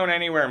Falls Count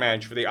Anywhere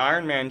match for the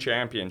Iron Man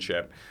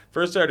Championship.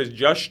 First out is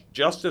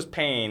Justice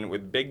Payne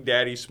with Big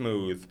Daddy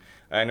Smooth.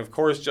 And of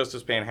course,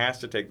 Justice Payne has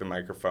to take the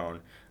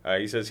microphone.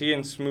 He says he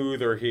and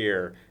Smooth are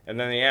here. And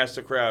then he asks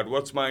the crowd,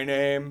 "What's my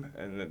name?"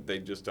 And they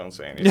just don't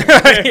say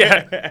anything.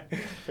 Yeah.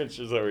 Which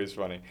is always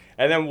funny.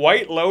 And then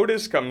White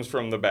Lotus comes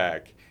from the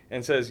back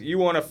and says, "You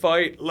want to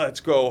fight? Let's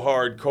go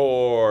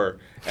hardcore."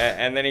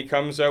 And then he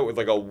comes out with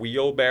like a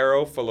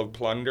wheelbarrow full of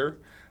plunder.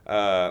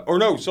 Or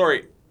no,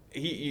 sorry.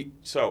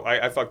 So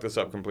I fucked this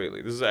up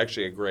completely. This is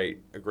actually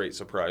a great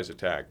surprise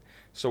attack.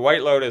 So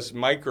White Lotus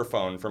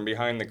microphone from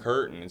behind the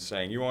curtain is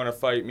saying, "You want to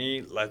fight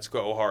me? Let's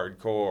go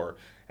hardcore."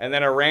 And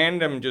then a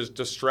random just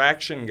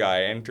distraction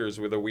guy enters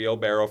with a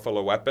wheelbarrow full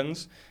of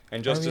weapons,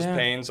 and Justice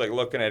Payne's like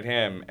looking at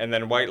him, and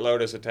then White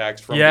Lotus attacks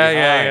from behind.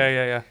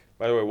 Yeah.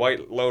 By the way,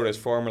 White Lotus,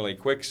 formerly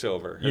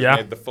Quicksilver, has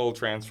made the full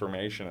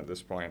transformation at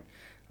this point.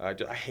 I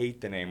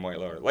hate the name White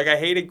Lotus. Like, I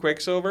hated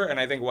Quicksilver, and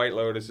I think White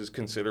Lotus is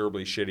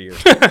considerably shittier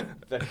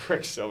than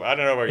Quicksilver. I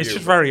don't know about you. It's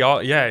just very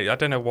odd. Yeah, I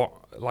don't know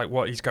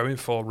what he's going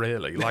for,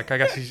 really. Like, I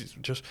guess he's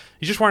just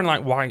wearing,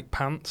 like, white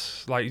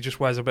pants. Like, he just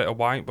wears a bit of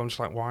white, but I'm just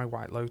like, why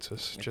White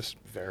Lotus? Just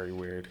very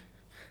weird.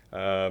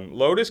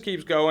 Lotus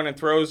keeps going and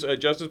throws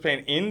Justice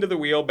Payne into the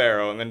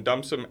wheelbarrow and then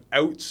dumps him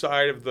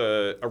outside of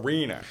the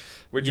arena,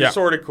 which is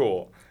sort of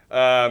cool.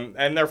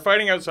 And they're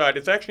fighting outside.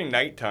 It's actually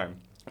nighttime.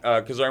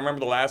 Because I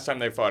remember the last time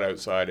they fought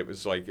outside, it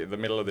was like in the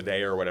middle of the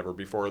day or whatever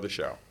before the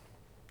show.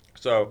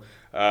 So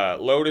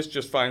Lotus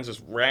just finds this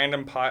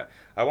random pile.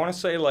 I want to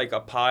say like a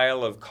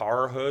pile of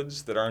car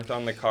hoods that aren't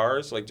on the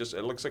cars. Like just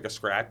it looks like a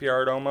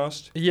scrapyard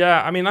almost.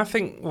 Yeah, I mean, I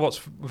think what's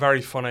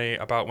very funny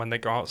about when they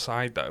go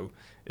outside though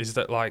is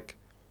that like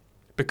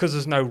because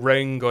there's no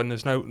ring and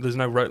there's no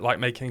like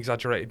making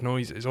exaggerated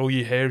noises. All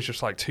you hear is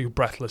just like two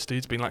breathless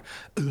dudes being like,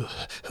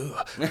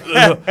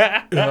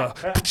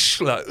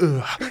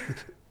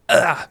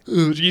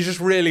 you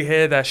just really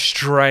hear they're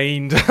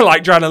strained,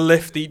 like trying to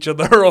lift each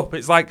other up.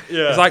 It's like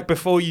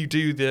before you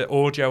do the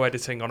audio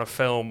editing on a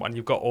film and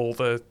you've got all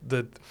the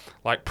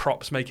like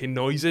props making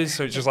noises,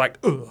 so it's just like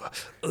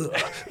it's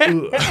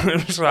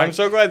like, I'm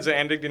so glad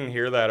Zandig didn't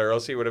hear that, or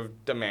else he would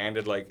have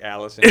demanded like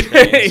Alice in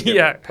Chains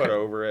get put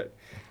over it.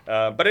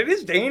 But it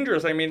is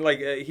dangerous. I mean, like,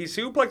 he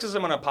suplexes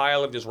him on a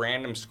pile of just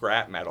random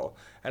scrap metal.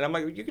 And I'm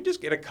like, you could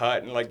just get a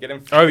cut and, like, get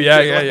him... Oh,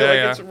 yeah.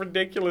 It's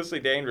ridiculously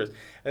dangerous.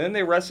 And then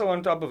they wrestle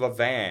on top of a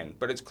van.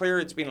 But it's clear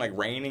it's been, like,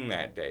 raining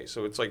that day.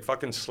 So it's, like,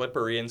 fucking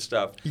slippery and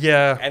stuff.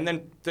 Yeah. And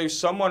then there's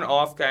someone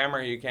off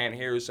camera you can't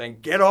hear who's saying,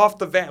 "Get off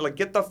the van. Like,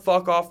 get the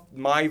fuck off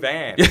my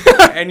van."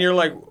 And you're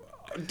like,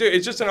 dude,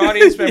 it's just an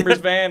audience member's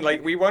van.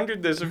 Like, we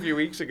wondered this a few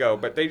weeks ago.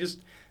 But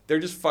they're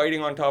just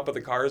fighting on top of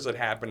the cars that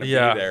happen to be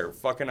there,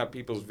 fucking up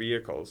people's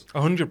vehicles.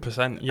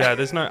 100%. Yeah,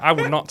 I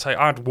would not take...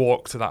 I'd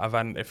walk to that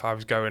event if I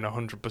was going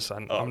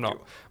 100%. Oh, I'm not...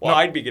 Dude. Well,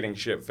 I'd be getting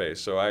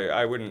shit-faced, so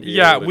I wouldn't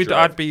be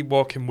I'd be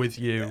walking with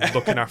you,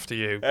 looking after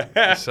you,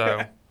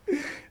 so...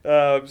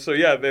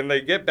 Then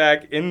they get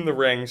back in the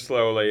ring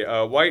slowly.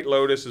 White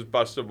Lotus is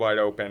busted wide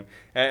open,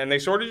 and they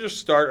sort of just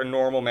start a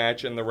normal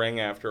match in the ring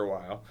after a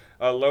while.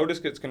 Lotus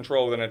gets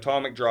control with an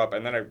atomic drop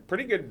and then a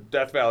pretty good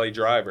Death Valley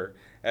driver.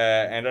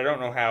 And I don't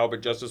know how,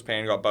 but Justice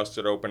Payne got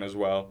busted open as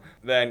well.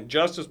 Then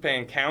Justice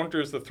Payne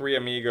counters the three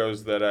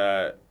amigos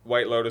that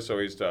White Lotus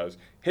always does.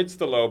 Hits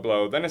the low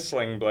blow, then a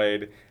sling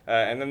blade,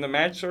 and then the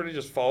match sort of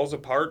just falls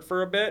apart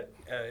for a bit.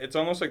 It's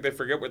almost like they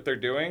forget what they're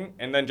doing,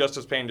 and then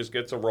Justice Payne just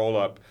gets a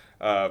roll-up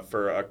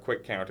for a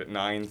quick count at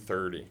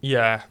 9:30.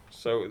 Yeah.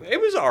 So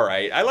it was all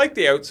right. I like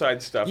the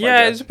outside stuff.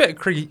 Yeah, it's a bit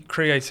of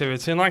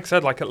creativity. And like I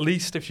said, like at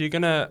least if you're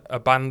going to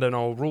abandon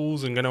all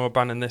rules and going to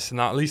abandon this and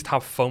that, at least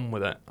have fun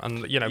with it.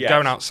 And,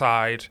 going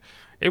outside,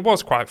 it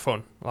was quite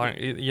fun. Like,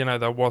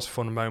 there was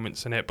fun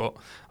moments in it. But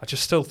I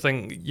just still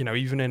think,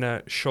 even in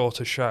a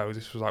shorter show,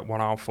 this was like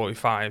 1 hour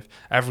 45,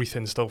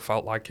 everything still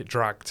felt like it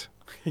dragged.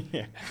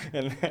 Yeah,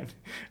 and then,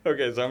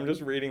 okay, so I'm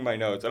just reading my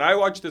notes. And I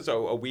watched this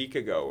a week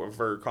ago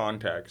for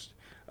context.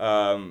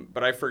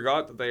 But I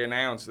forgot that they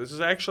announced this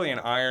is actually an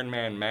Iron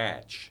Man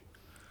match.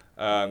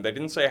 They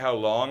didn't say how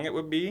long it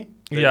would be.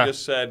 They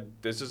just said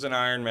this is an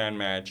Iron Man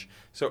match.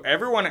 So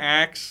everyone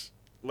acts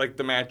like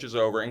the match is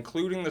over,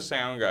 including the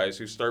sound guys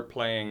who start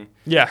playing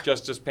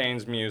Justice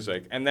Payne's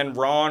music. And then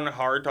Ron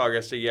Hartog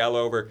has to yell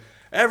over,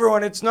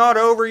 "Everyone, it's not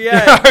over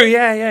yet." Oh,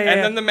 yeah.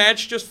 And then the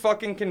match just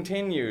fucking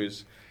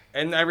continues.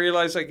 And I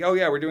realized, like, oh,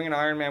 yeah, we're doing an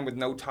Iron Man with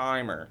no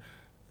timer.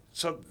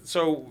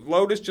 So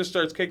Lotus just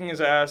starts kicking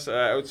his ass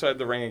outside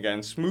the ring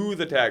again.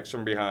 Smooth attacks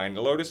from behind.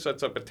 Lotus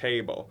sets up a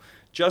table.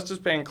 Justice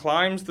Payne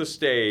climbs the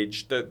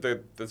stage,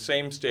 the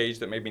same stage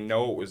that made me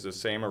know it was the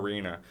same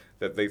arena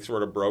that they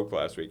sort of broke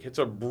last week. Hits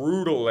a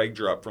brutal leg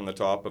drop from the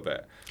top of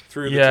it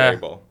through the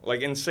table.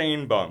 Like,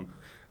 insane bump.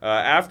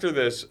 After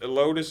this,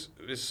 Lotus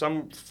is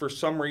for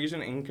some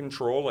reason in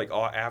control, like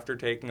after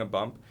taking a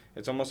bump.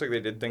 It's almost like they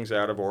did things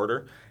out of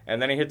order.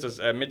 And then he hits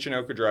a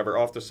Michinoku driver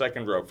off the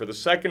second rope for the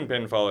second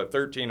pinfall at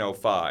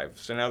 13:05.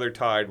 So now they're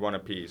tied 1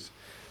 apiece.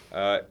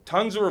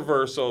 Tons of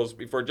reversals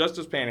before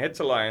Justice Payne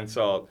hits a lion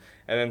salt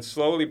and then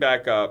slowly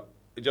back up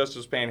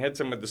Justice Payne hits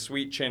him with the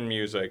sweet chin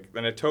music,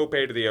 then a tope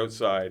to the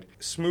outside.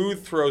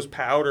 Smooth throws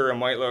powder in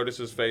White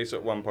Lotus's face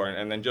at one point,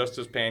 and then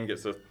Justice Payne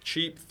gets a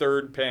cheap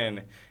third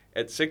pin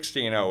at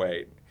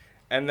 16:08.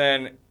 And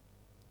then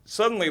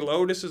suddenly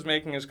Lotus is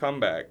making his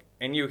comeback,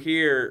 and you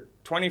hear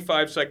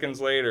 25 seconds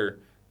later,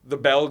 the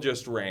bell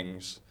just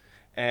rings.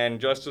 And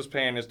Justice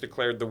Payne is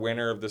declared the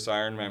winner of this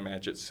Iron Man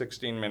match at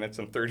 16 minutes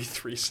and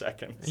 33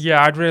 seconds.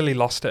 Yeah, I'd really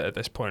lost it at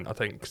this point, I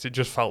think, because it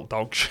just felt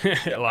dog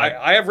shit.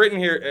 I have written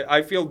here,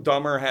 I feel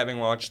dumber having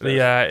watched this.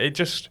 Yeah, it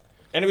just...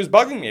 And it was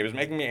bugging me. It was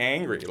making me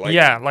angry.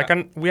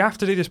 And we have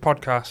to do this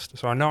podcast,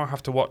 so I know I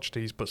have to watch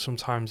these, but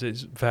sometimes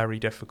it's very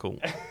difficult.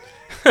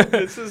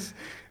 This is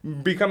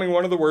becoming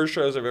one of the worst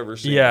shows I've ever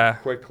seen. Yeah.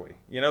 Quickly.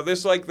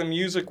 This like the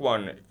music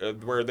one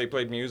where they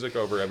played music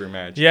over every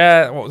match.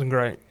 Yeah, that wasn't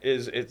great.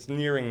 It's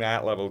nearing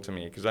that level to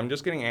me because I'm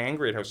just getting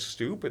angry at how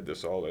stupid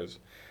this all is.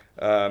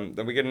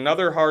 Then we get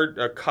another hard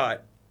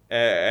cut,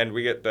 and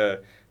we get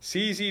the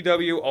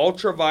CZW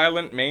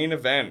ultraviolent main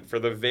event for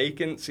the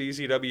vacant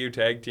CZW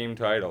tag team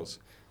titles.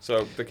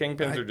 So the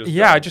Kingpins are just...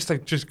 Yeah, they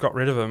just got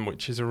rid of them,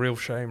 which is a real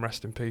shame.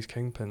 Rest in peace,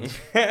 Kingpins.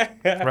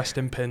 Rest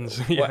in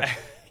pins. Yeah.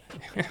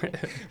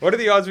 What are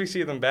the odds we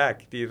see them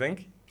back, do you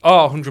think?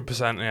 Oh,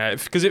 100%, yeah.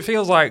 Because it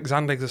feels like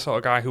Zandig's the sort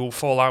of guy who will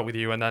fall out with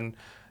you and then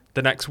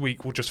the next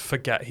week will just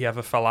forget he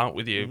ever fell out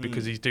with you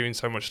because he's doing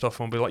so much stuff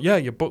and will be like, yeah,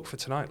 you're booked for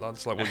tonight,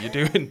 lads. Like, what are you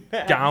doing?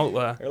 Get out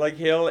there. Or like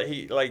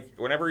he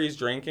whenever he's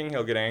drinking,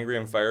 he'll get angry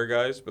and fire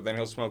guys, but then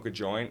he'll smoke a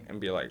joint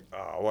and be like,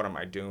 oh, what am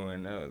I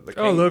doing?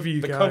 I love you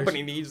guys. The guys.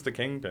 company needs the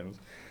Kingpins.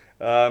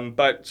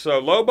 But so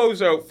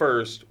Lobo's out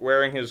first,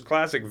 wearing his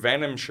classic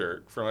Venom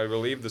shirt from, I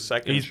believe, the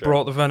second He's show.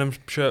 brought the Venom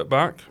shirt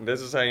back.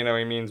 This is how you know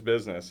he means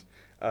business.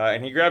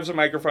 And he grabs a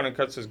microphone and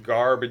cuts his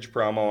garbage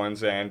promo on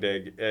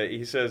Zandig.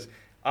 He says,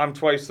 I'm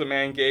twice the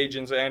man Gage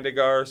and Zandig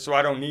are, so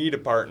I don't need a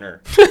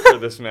partner for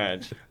this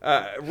match.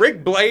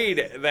 Rick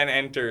Blade then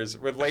enters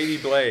with Lady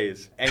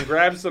Blaze and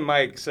grabs the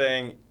mic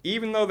saying,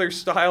 even though their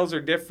styles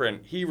are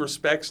different, he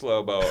respects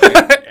Lobo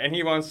and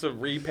he wants to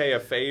repay a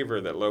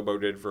favor that Lobo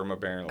did for him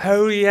apparently.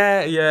 Oh,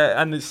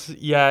 yeah. And it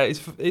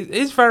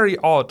is very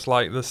odd.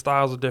 Like, the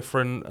styles are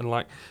different and,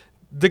 like,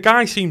 the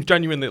guy seems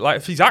genuinely, like,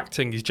 if he's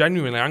acting, he's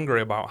genuinely angry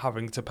about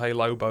having to pay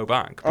Lobo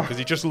back because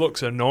he just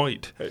looks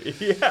annoyed.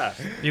 Yeah.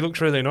 He looks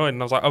really annoyed.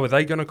 And I was like, oh, are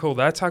they going to call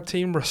their tag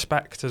team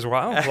Respect as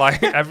well?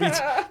 Like,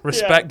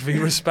 Respect v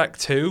Respect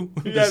 2?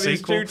 Yeah,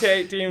 these two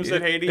teams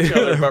that hate each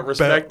other but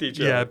respect each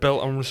other. Yeah,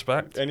 built on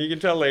respect. And you can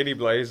tell Lady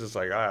Blaze is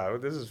like,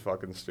 this is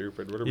fucking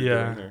stupid. What are we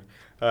doing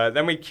here?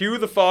 Then we cue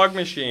the fog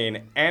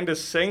machine and a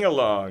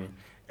sing-along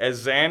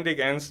as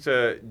Zandig ends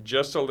to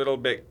just a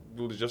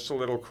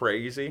little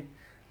crazy.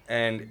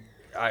 And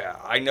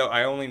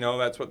I only know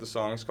that's what the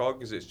song's called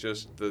because it's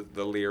just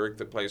the lyric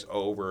that plays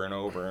over and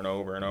over and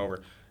over and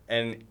over.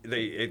 And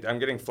I'm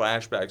getting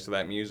flashbacks to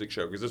that music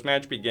show because this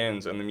match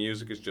begins and the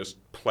music is just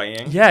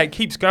playing. Yeah, it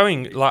keeps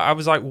going. Like, I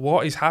was like,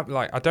 what is happening?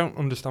 Like, I don't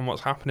understand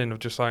what's happening. Of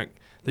just like,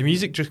 the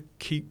music just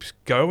keeps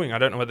going. I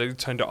don't know whether they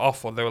turned it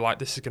off or they were like,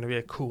 this is going to be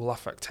a cool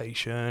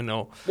affectation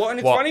or... Well, and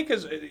it's funny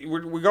because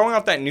we're going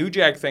off that New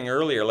Jack thing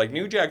earlier. Like,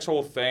 New Jack's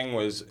whole thing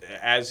was,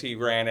 as he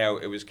ran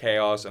out, it was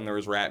chaos and there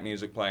was rap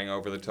music playing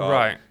over the top.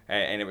 Right.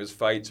 And it was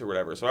fights or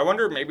whatever. So I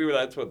wonder maybe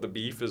that's what the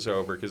beef is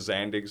over because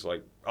Zandig's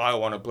like, I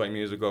want to play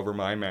music over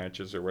my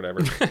matches or whatever.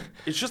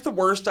 It's just the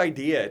worst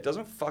idea. It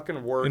doesn't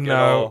fucking work at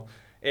all.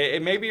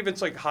 Maybe if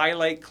it's like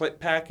highlight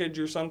clip package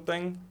or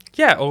something.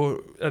 Yeah,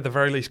 or at the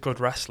very least, good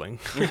wrestling.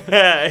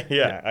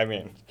 Yeah, I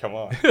mean, come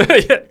on.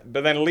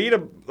 But then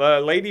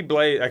Lady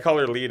Blaze, I call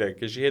her Lita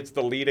because she hits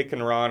the Lita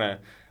Kanrana,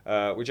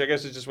 which I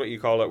guess is just what you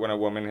call it when a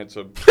woman hits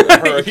a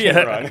hurricane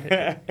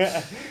run.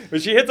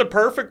 But she hits a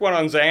perfect one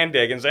on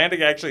Zandig, and Zandig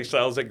actually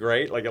sells it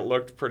great. Like, it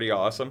looked pretty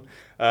awesome.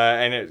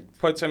 And it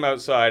puts him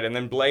outside, and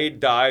then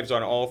Blade dives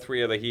on all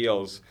three of the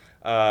heels.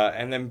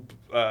 And then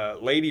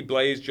Lady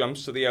Blaze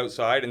jumps to the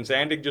outside, and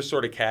Zandig just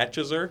sort of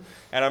catches her.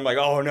 And I'm like,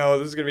 oh, no,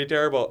 this is going to be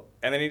terrible.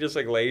 And then he just,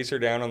 like, lays her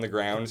down on the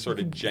ground sort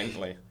of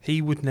gently.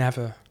 He would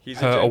never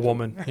hurt a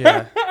woman.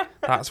 Yeah.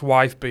 That's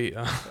wife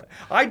beater.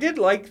 I did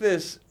like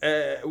this.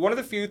 One of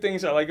the few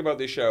things I like about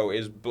this show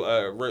is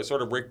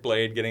sort of Rick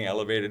Blade getting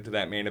elevated to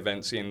that main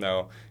event scene,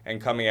 though, and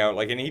coming out.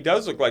 And he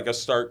does look like a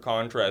stark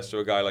contrast to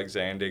a guy like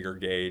Zandig or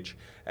Gage.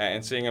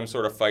 And seeing them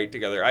sort of fight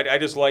together. I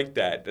just like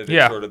that.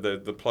 It's sort of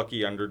the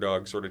plucky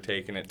underdog sort of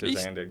taking it to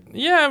Zandig.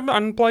 Yeah,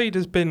 and Blade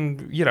has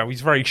been,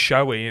 he's very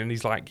showy and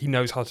he's like, he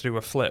knows how to do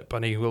a flip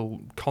and he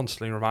will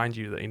constantly remind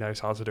you that he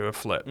knows how to do a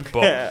flip.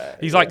 But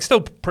he's like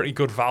still pretty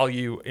good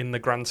value in the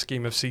grand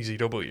scheme of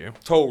CZW.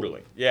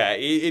 Totally. Yeah,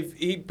 if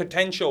he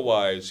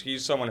potential-wise,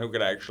 he's someone who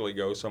could actually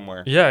go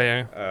somewhere.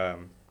 Yeah.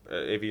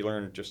 If he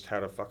learned just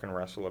how to fucking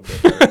wrestle a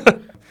bit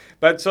better.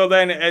 But so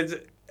then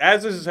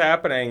as this is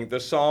happening, the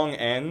song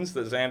ends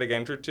that Zandig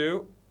entered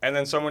to, and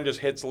then someone just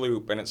hits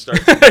loop and it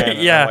starts again.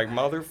 Yeah. And I'm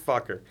like,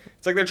 motherfucker.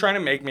 It's like they're trying to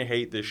make me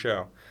hate this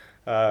show.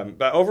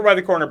 But over by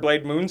the corner,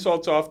 Blade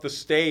moonsaults off the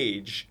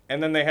stage,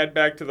 and then they head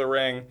back to the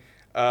ring.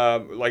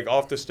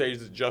 Off the stage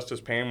that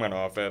Justice Payne went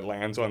off, it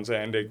lands on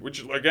Zandig,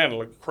 which is, again,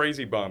 like a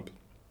crazy bump.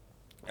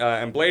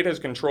 And Blade has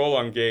control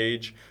on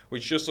Gage,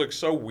 which just looks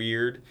so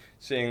weird,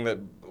 seeing that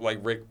like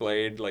Rick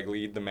Blade like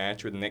lead the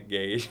match with Nick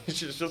Gage. It's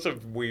just a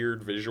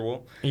weird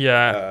visual.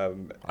 Yeah.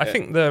 I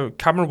think the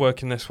camera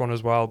work in this one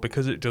as well,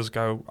 because it does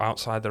go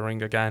outside the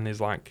ring again, is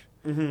like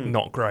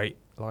not great.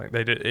 Like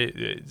they did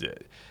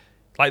it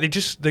like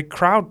the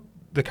crowd.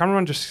 The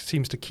cameraman just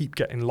seems to keep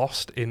getting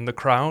lost in the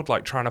crowd,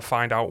 like trying to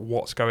find out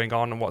what's going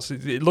on and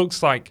it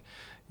looks like.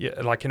 Yeah,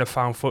 like in a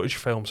found footage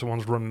film,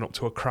 someone's running up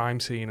to a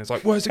crime scene. It's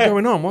like, where's it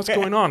going on? What's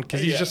going on?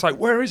 Because he's just like,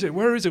 where is it?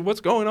 Where is it?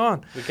 What's going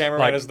on? The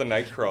cameraman is the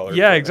Nightcrawler.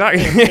 Yeah,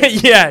 exactly.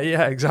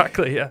 yeah,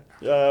 exactly. Yeah.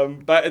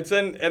 But it's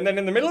then in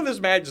the middle of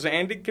this match,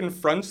 Zandig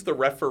confronts the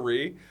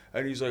referee,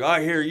 and he's like,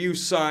 "I hear you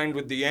signed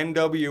with the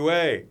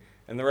NWA."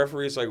 And the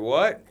referee's like,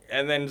 "What?"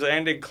 And then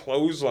Zandig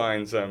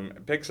clotheslines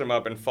him, picks him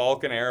up, and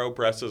Falcon Arrow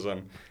presses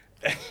him.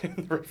 And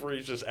the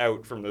referee's just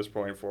out from this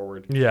point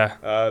forward. Yeah.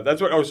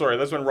 That's when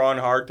Ron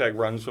Hartog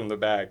runs from the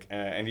back,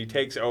 and he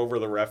takes over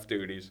the ref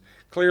duties.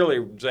 Clearly,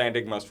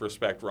 Zandig must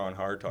respect Ron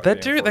Hartog.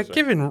 They're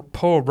giving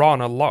poor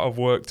Ron a lot of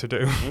work to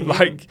do.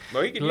 Like,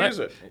 well, he can use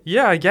it.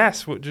 Yeah, I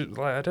guess. I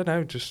don't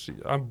know.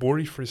 I'm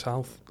worried for his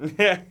health. What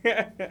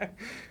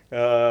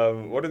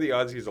are the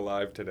odds he's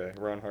alive today,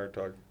 Ron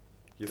Hartog?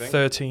 You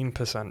think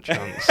 13%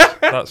 chance.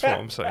 That's what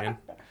I'm saying.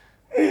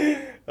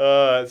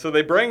 So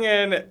they bring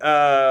in.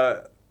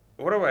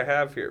 What do I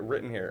have here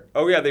written here?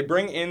 Oh, yeah, they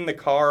bring in the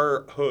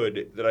car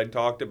hood that I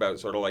talked about,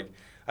 sort of like,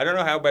 I don't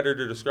know how better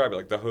to describe it,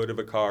 like the hood of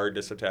a car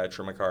disattached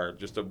from a car,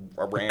 just a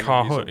random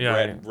car piece hood,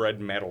 of red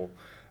metal.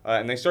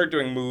 And they start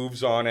doing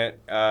moves on it,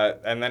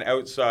 and then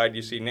outside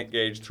you see Nick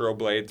Gage throw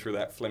Blade through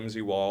that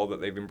flimsy wall that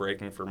they've been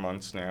breaking for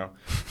months now.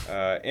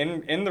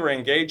 In the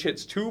ring, Gage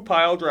hits 2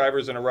 pile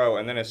drivers in a row,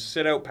 and then a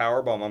sit-out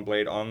powerbomb on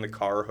Blade on the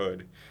car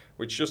hood,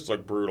 which just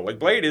looked brutal. Like,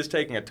 Blade is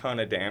taking a ton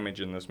of damage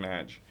in this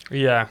match.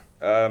 Yeah.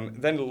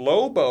 Then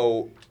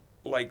Lobo,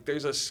 like,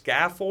 there's a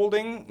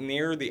scaffolding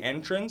near the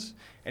entrance,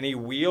 and he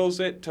wheels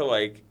it to,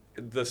 like,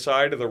 the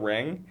side of the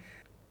ring.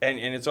 And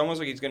it's almost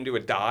like he's going to do a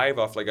dive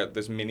off, like,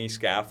 this mini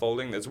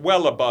scaffolding that's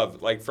well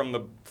above, like, from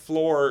the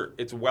floor,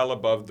 it's well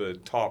above the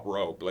top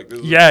rope. Like,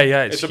 it's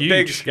huge. A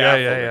big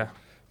scaffolding. Yeah.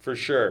 For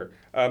sure.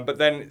 But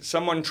then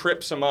someone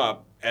trips him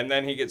up, and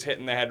then he gets hit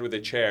in the head with a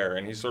chair,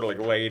 and he's sort of like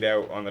laid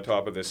out on the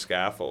top of this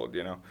scaffold,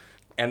 you know.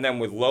 And then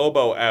with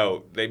Lobo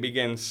out, they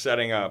begin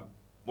setting up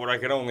what I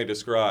could only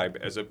describe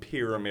as a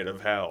pyramid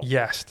of hell.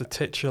 Yes, the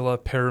titular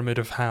pyramid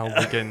of hell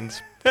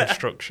begins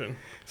construction.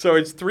 So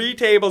it's 3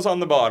 tables on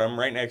the bottom,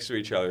 right next to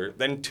each other.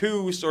 Then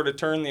 2 sort of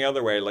turn the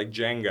other way, like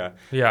Jenga.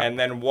 Yeah. And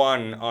then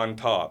 1 on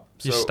top.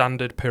 Your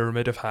standard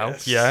pyramid of hell.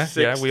 Yeah,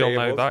 we all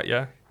know that,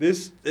 yeah.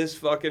 These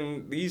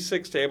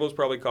 6 tables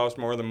probably cost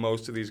more than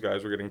most of these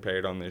guys were getting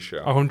paid on this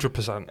show.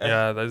 100%.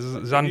 Yeah,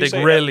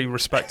 Zandig really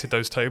respected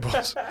those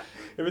tables.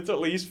 If it's at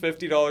least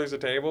 $50 a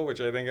table,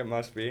 which I think it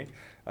must be,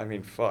 I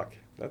mean, fuck,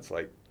 that's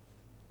like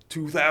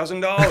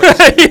 $2,000.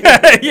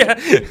 yeah.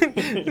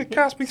 It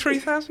cost me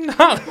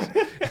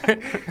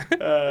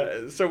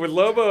 $3,000. So with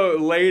Lobo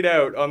laid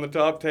out on the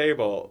top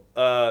table,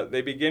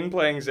 they begin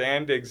playing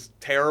Zandig's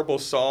terrible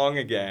song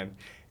again,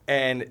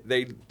 and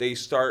they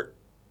start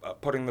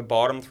putting the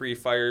bottom 3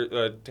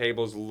 fire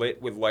tables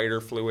lit with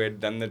lighter fluid,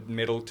 then the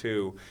middle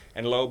 2,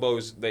 and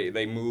Lobo's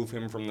they move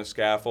him from the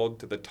scaffold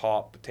to the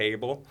top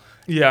table.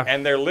 Yeah.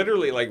 And they're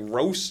literally like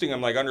roasting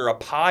him like under a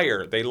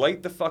pyre. They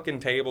light the fucking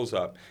tables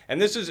up. And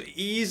this is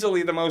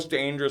easily the most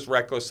dangerous,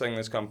 reckless thing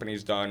this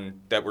company's done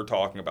that we're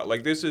talking about.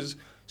 Like, this is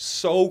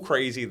so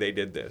crazy they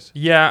did this.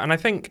 Yeah, and I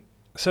think,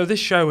 so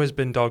this show has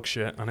been dog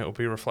shit, and it will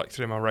be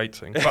reflected in my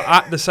rating. But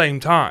at the same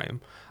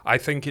time, I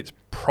think it's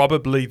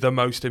probably the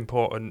most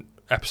important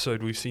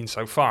episode we've seen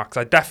so far, because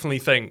I definitely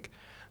think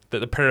that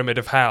the Pyramid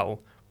of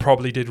Hell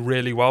probably did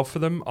really well for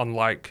them on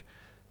like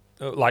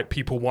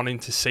people wanting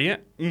to see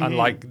it, and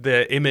like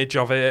the image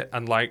of it,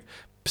 and like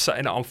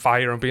setting it on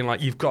fire and being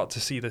like, you've got to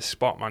see this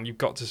spot, man, you've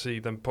got to see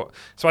them put.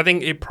 So I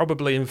think it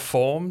probably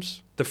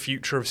informs the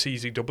future of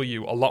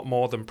CZW a lot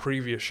more than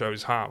previous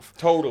shows have.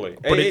 Totally.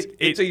 But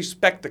it's a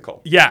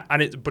spectacle. Yeah,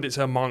 and but it's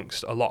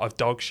amongst a lot of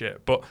dog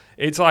shit. But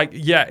it's like,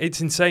 yeah, it's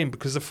insane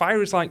because the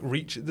fire is like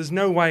there's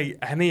no way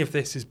any of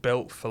this is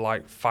built for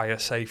like fire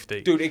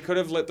safety. Dude, it could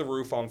have lit the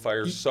roof on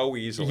fire so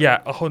easily.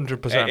 Yeah,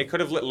 100%. It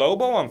could have lit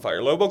Lobo on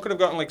fire. Lobo could have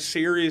gotten like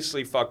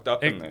seriously fucked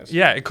up in this.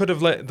 Yeah, it could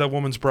have lit the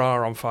woman's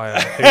bra on fire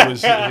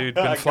who'd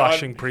been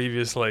flashing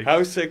previously.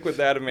 How sick would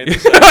that have made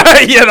this?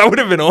 Yeah, that would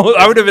have been awesome.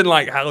 I would have been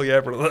like, hell yeah,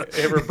 brother.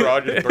 Her bra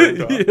just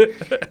burned off.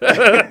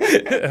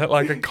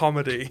 Like a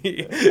comedy.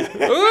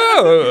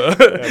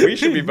 Yeah, we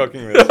should be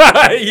booking this.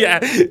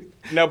 Yeah.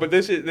 No, but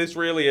this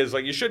really is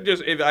like, you should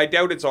just, I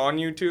doubt it's on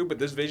YouTube, but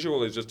this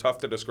visual is just tough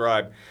to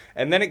describe.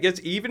 And then it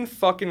gets even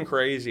fucking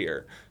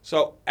crazier.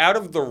 So out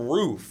of the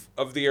roof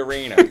of the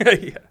arena,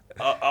 Yeah.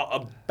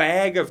 a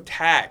bag of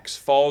tacks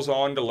falls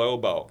onto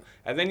Lobo.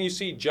 And then you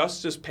see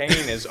Justice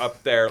Payne is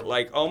up there,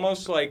 like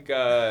almost like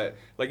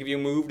if you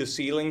moved a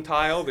ceiling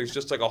tile, there's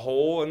just like a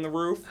hole in the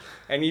roof.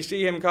 And you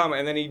see him come,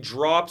 and then he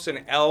drops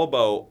an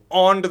elbow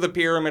onto the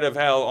Pyramid of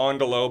Hell,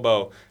 onto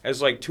Lobo,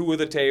 as like 2 of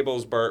the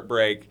tables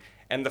break.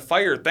 and the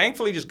fire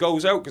thankfully just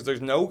goes out because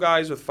there's no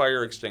guys with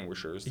fire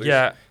extinguishers.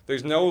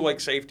 There's no like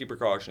safety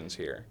precautions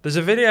here. There's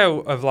a video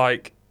of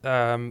like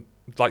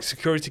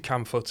security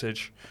cam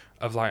footage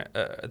of like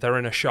they're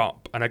in a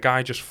shop and a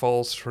guy just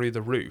falls through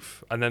the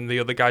roof and then the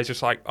other guy's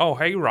just like, oh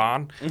hey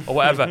Ron, or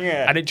whatever.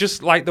 Yeah. And it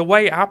just like the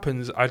way it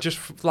happens, I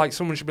just like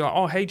someone should be like,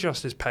 oh hey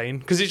Justice Payne,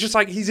 because it's just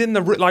like he's in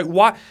the like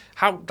what,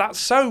 how that's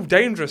so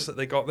dangerous that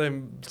they got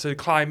them to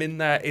climb in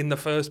there in the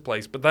first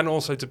place, but then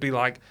also to be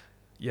like,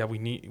 yeah, we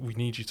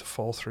need you to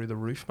fall through the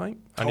roof, mate.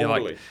 And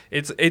totally.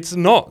 You're like, it's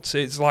nuts.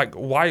 It's like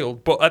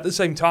wild. But at the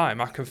same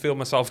time, I can feel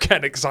myself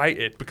getting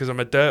excited because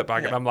I'm a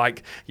dirtbag and I'm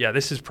like, yeah,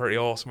 this is pretty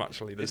awesome,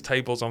 actually. There's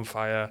tables on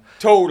fire.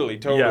 Totally.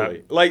 Yeah.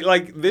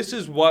 Like this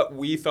is what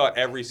we thought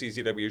every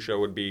CZW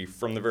show would be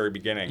from the very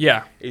beginning.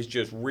 Yeah. Is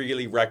just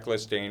really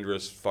reckless,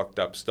 dangerous, fucked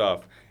up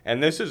stuff.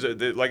 And this is,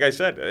 like I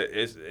said,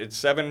 it's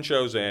 7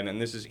 shows in,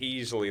 and this is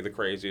easily the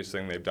craziest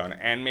thing they've done,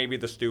 and maybe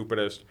the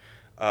stupidest.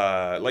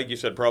 Like you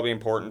said, probably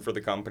important for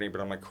the company,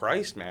 but I'm like,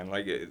 Christ, man!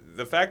 Like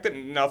the fact that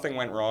nothing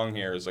went wrong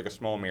here is like a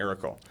small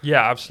miracle.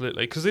 Yeah,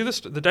 absolutely. Because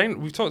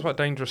we've talked about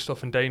dangerous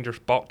stuff and dangerous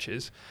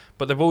botches,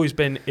 but they've always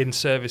been in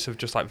service of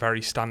just like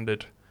very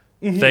standard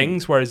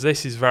things, whereas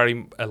this is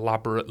very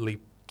elaborately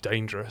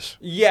dangerous.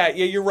 Yeah,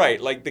 you're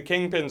right. Like the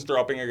Kingpins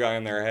dropping a guy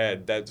on their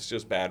head, that's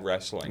just bad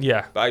wrestling.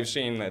 Yeah, I've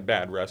seen that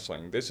bad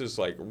wrestling. This is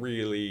like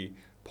really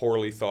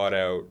poorly thought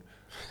out.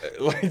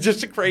 Like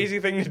just a crazy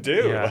thing to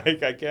do. Yeah.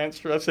 Like I can't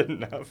stress it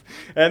enough.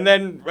 And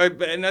then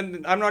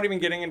I'm not even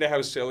getting into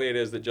how silly it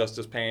is that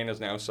Justice Payne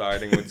is now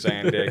siding with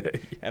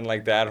Zandig and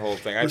like that whole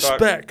thing.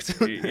 Respect.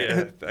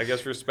 Yeah, I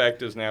guess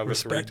respect is now the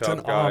Respect 3 top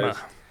and guys.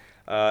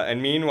 honor. And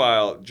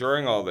meanwhile,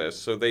 during all this,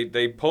 so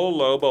they pull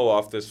Lobo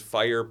off this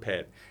fire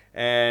pit,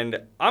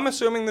 and I'm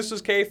assuming this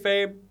is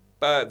kayfabe.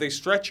 They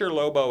stretch your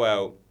Lobo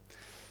out.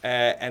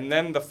 And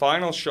then the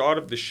final shot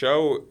of the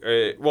show,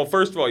 well,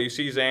 first of all, you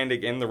see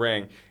Zandig in the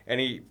ring, and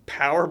he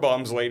power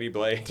bombs Lady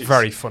Blaze.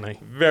 Very funny.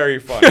 Very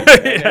funny.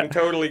 And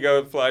totally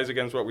flies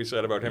against what we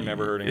said about him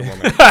never hurting a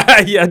woman.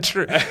 Yeah,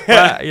 true.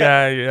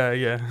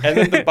 Yeah. And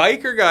then the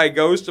biker guy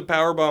goes to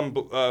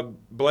powerbomb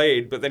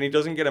Blade, but then he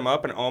doesn't get him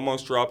up and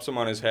almost drops him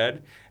on his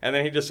head. And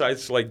then he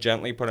decides to like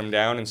gently put him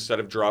down instead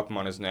of drop him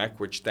on his neck,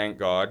 which thank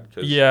God.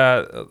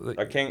 Yeah.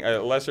 A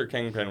lesser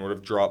Kingpin would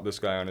have dropped this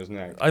guy on his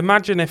neck. I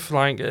imagine if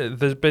like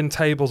there's been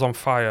tables on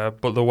fire,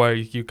 but the way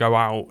you go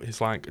out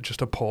is like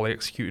just a poorly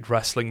executed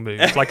wrestling move.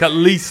 Like at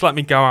least let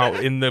me go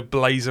out in the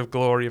blaze of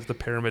glory of the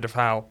Pyramid of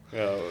Hell.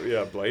 Oh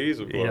yeah, blaze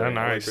of glory. Yeah,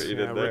 nice. I like what you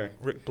did there.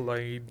 Rick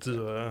Blades.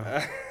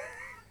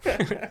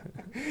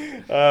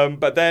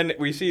 But then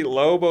we see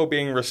Lobo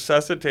being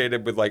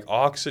resuscitated with like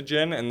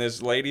oxygen, and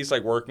this lady's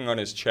like working on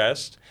his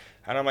chest,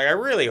 and I'm like, I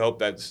really hope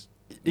that's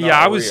not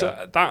yeah.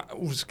 real. That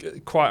was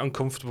quite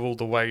uncomfortable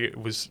the way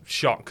it was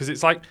shot because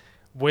it's like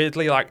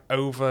weirdly like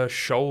over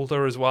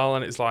shoulder as well,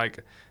 and it's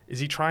like, is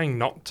he trying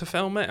not to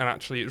film it and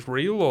actually it's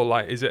real, or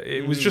like is it?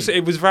 It was just,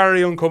 it was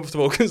very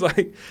uncomfortable because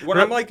like what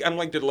I'm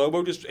like, did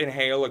Lobo just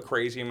inhale a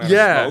crazy amount of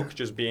smoke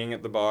just being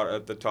at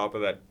the top of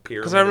that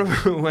pyramid? Because I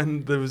remember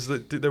when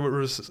they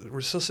were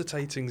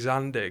resuscitating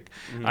Zandig,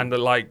 and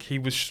like he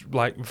was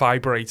like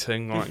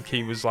vibrating, like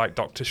he was like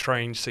Doctor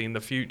Strange seeing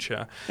the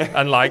future,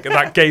 and like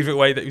that gave it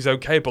away that he was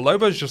okay. But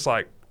Lobo's just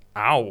like,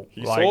 ow,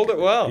 he like, sold it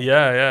well.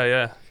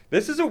 Yeah.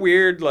 This is a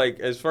weird,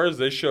 like, as far as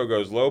this show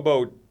goes,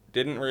 Lobo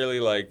didn't really,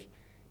 like,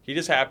 he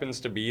just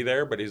happens to be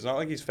there, but he's not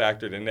like he's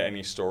factored into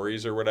any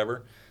stories or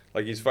whatever.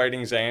 Like, he's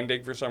fighting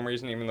Zandig for some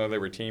reason, even though they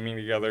were teaming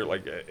together.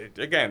 Like,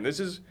 again, this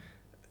is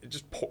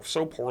just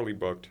so poorly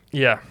booked.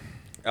 Yeah.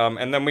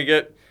 And then we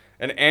get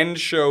an end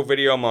show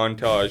video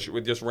montage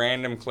with just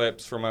random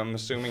clips from, I'm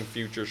assuming,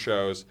 future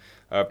shows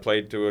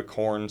played to a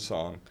Korn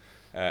song.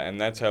 And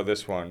that's how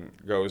this one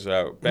goes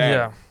out.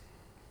 Ben,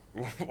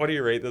 Yeah. What do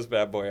you rate this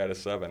bad boy out of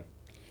 7?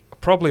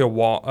 Probably a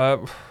what?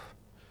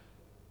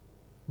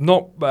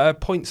 Not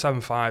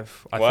 0.75,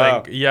 I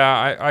Wow. think.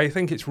 Yeah, I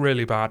think it's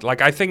really bad.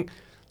 Like, I think,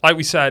 like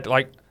we said,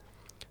 like,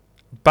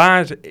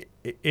 bad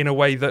in a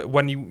way that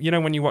when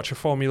you watch a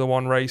Formula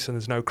One race and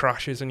there's no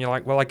crashes and you're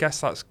like, well, I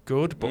guess that's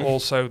good, but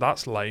also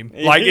that's lame.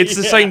 Like, it's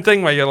the same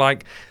thing where you're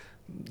like,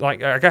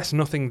 I guess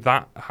nothing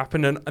that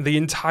happened, and the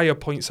entire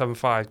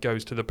 0.75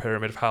 goes to the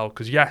Pyramid of Hell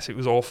because yes, it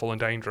was awful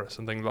and dangerous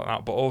and things like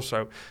that, but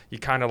also you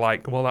kind of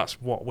like, well,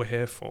 that's what we're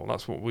here for.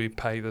 That's what we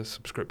pay the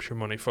subscription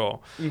money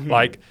for.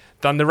 Like,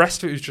 then the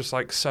rest of it was just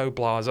like so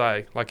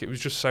blasé. Like, it was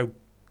just so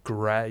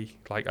grey.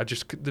 Like,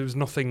 there was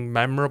nothing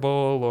memorable,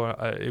 or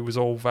it was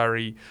all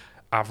very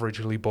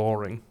averagely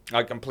boring.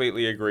 I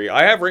completely agree.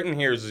 I have written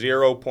here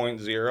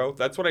 0.0.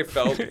 That's what I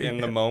felt in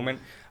the moment.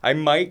 I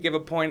might give a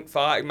 0.5.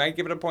 I might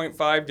give it a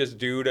 0.5 just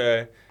due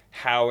to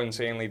how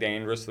insanely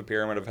dangerous the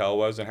Pyramid of Hell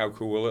was and how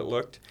cool it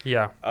looked.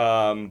 Yeah.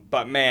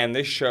 But man,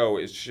 this show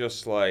is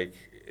just like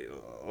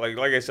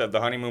I said,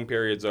 the honeymoon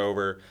period's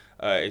over.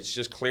 It's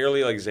just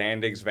clearly like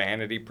Zandig's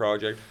vanity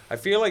project. I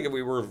feel like if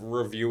we were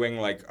reviewing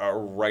like a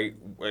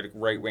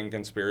right-wing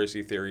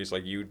conspiracy theories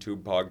like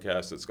YouTube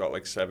podcast that's got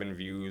like 7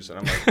 views, and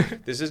I'm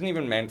like, this isn't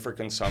even meant for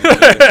consumption.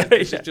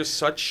 This is just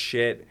such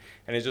shit,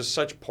 and it's just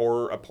such a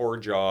poor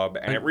job,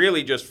 and it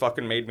really just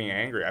fucking made me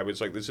angry. I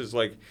was like, this is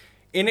like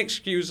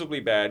inexcusably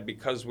bad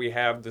because we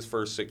have this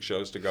first 6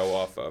 shows to go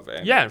off of.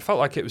 And yeah, it felt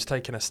like it was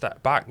taking a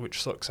step back,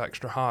 which sucks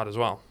extra hard as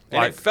well.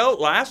 And it felt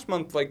last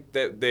month like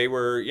that they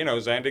were,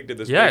 Zandig did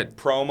this big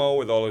promo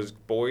with all his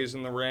boys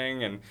in the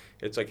ring, and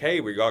it's like, hey,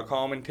 we got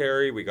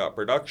commentary, we got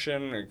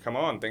production, and come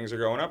on, things are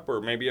going up, or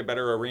maybe a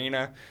better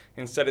arena.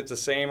 Instead, it's the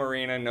same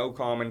arena, no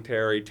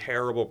commentary,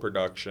 terrible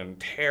production,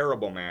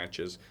 terrible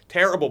matches,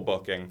 terrible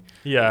booking.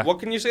 Yeah. What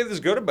can you say that's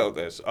good about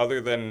this,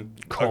 other than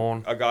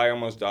Corn. A guy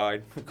almost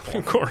died?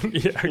 Corn,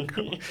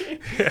 yeah.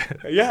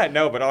 Yeah,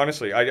 no, but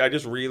honestly, I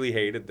just really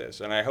hated this,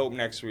 and I hope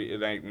next week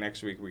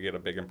we get a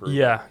big improvement.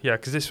 Yeah,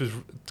 because this was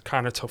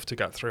kind of tough to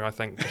get through, I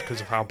think, just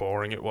because of how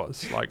boring it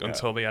was,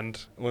 until the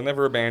end. We'll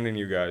never abandon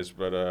you guys,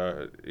 but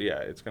yeah,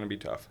 it's going to be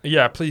tough.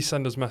 Yeah, please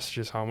send us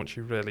messages how much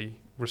you really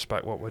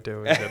respect what we're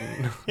doing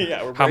and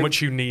yeah, how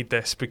much you need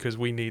this, because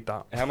we need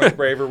that. How much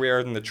braver we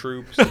are than the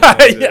troops.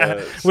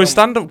 Yeah, we're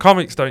stand-up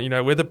comics, don't you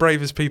know? We're the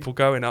bravest people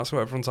going. That's what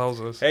everyone tells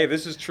us. Hey,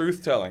 this is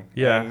truth-telling.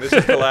 Yeah. And this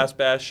is the last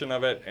bastion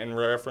of it in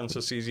reference to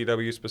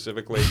CZW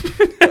specifically.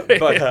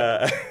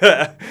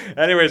 But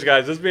anyways,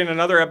 guys, this has been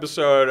another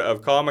episode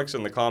of Comics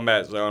in the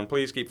Combat Zone.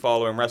 Please keep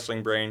following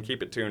Wrestling Brain.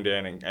 Keep it tuned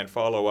in and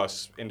follow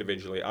us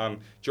individually. I'm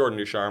Jordan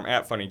Ducharme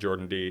at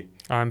FunnyJordanD.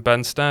 I'm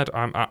Ben Stead.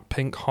 I'm at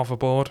Pink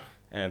Hoverboard.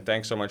 And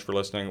thanks so much for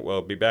listening.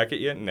 We'll be back at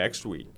you next week.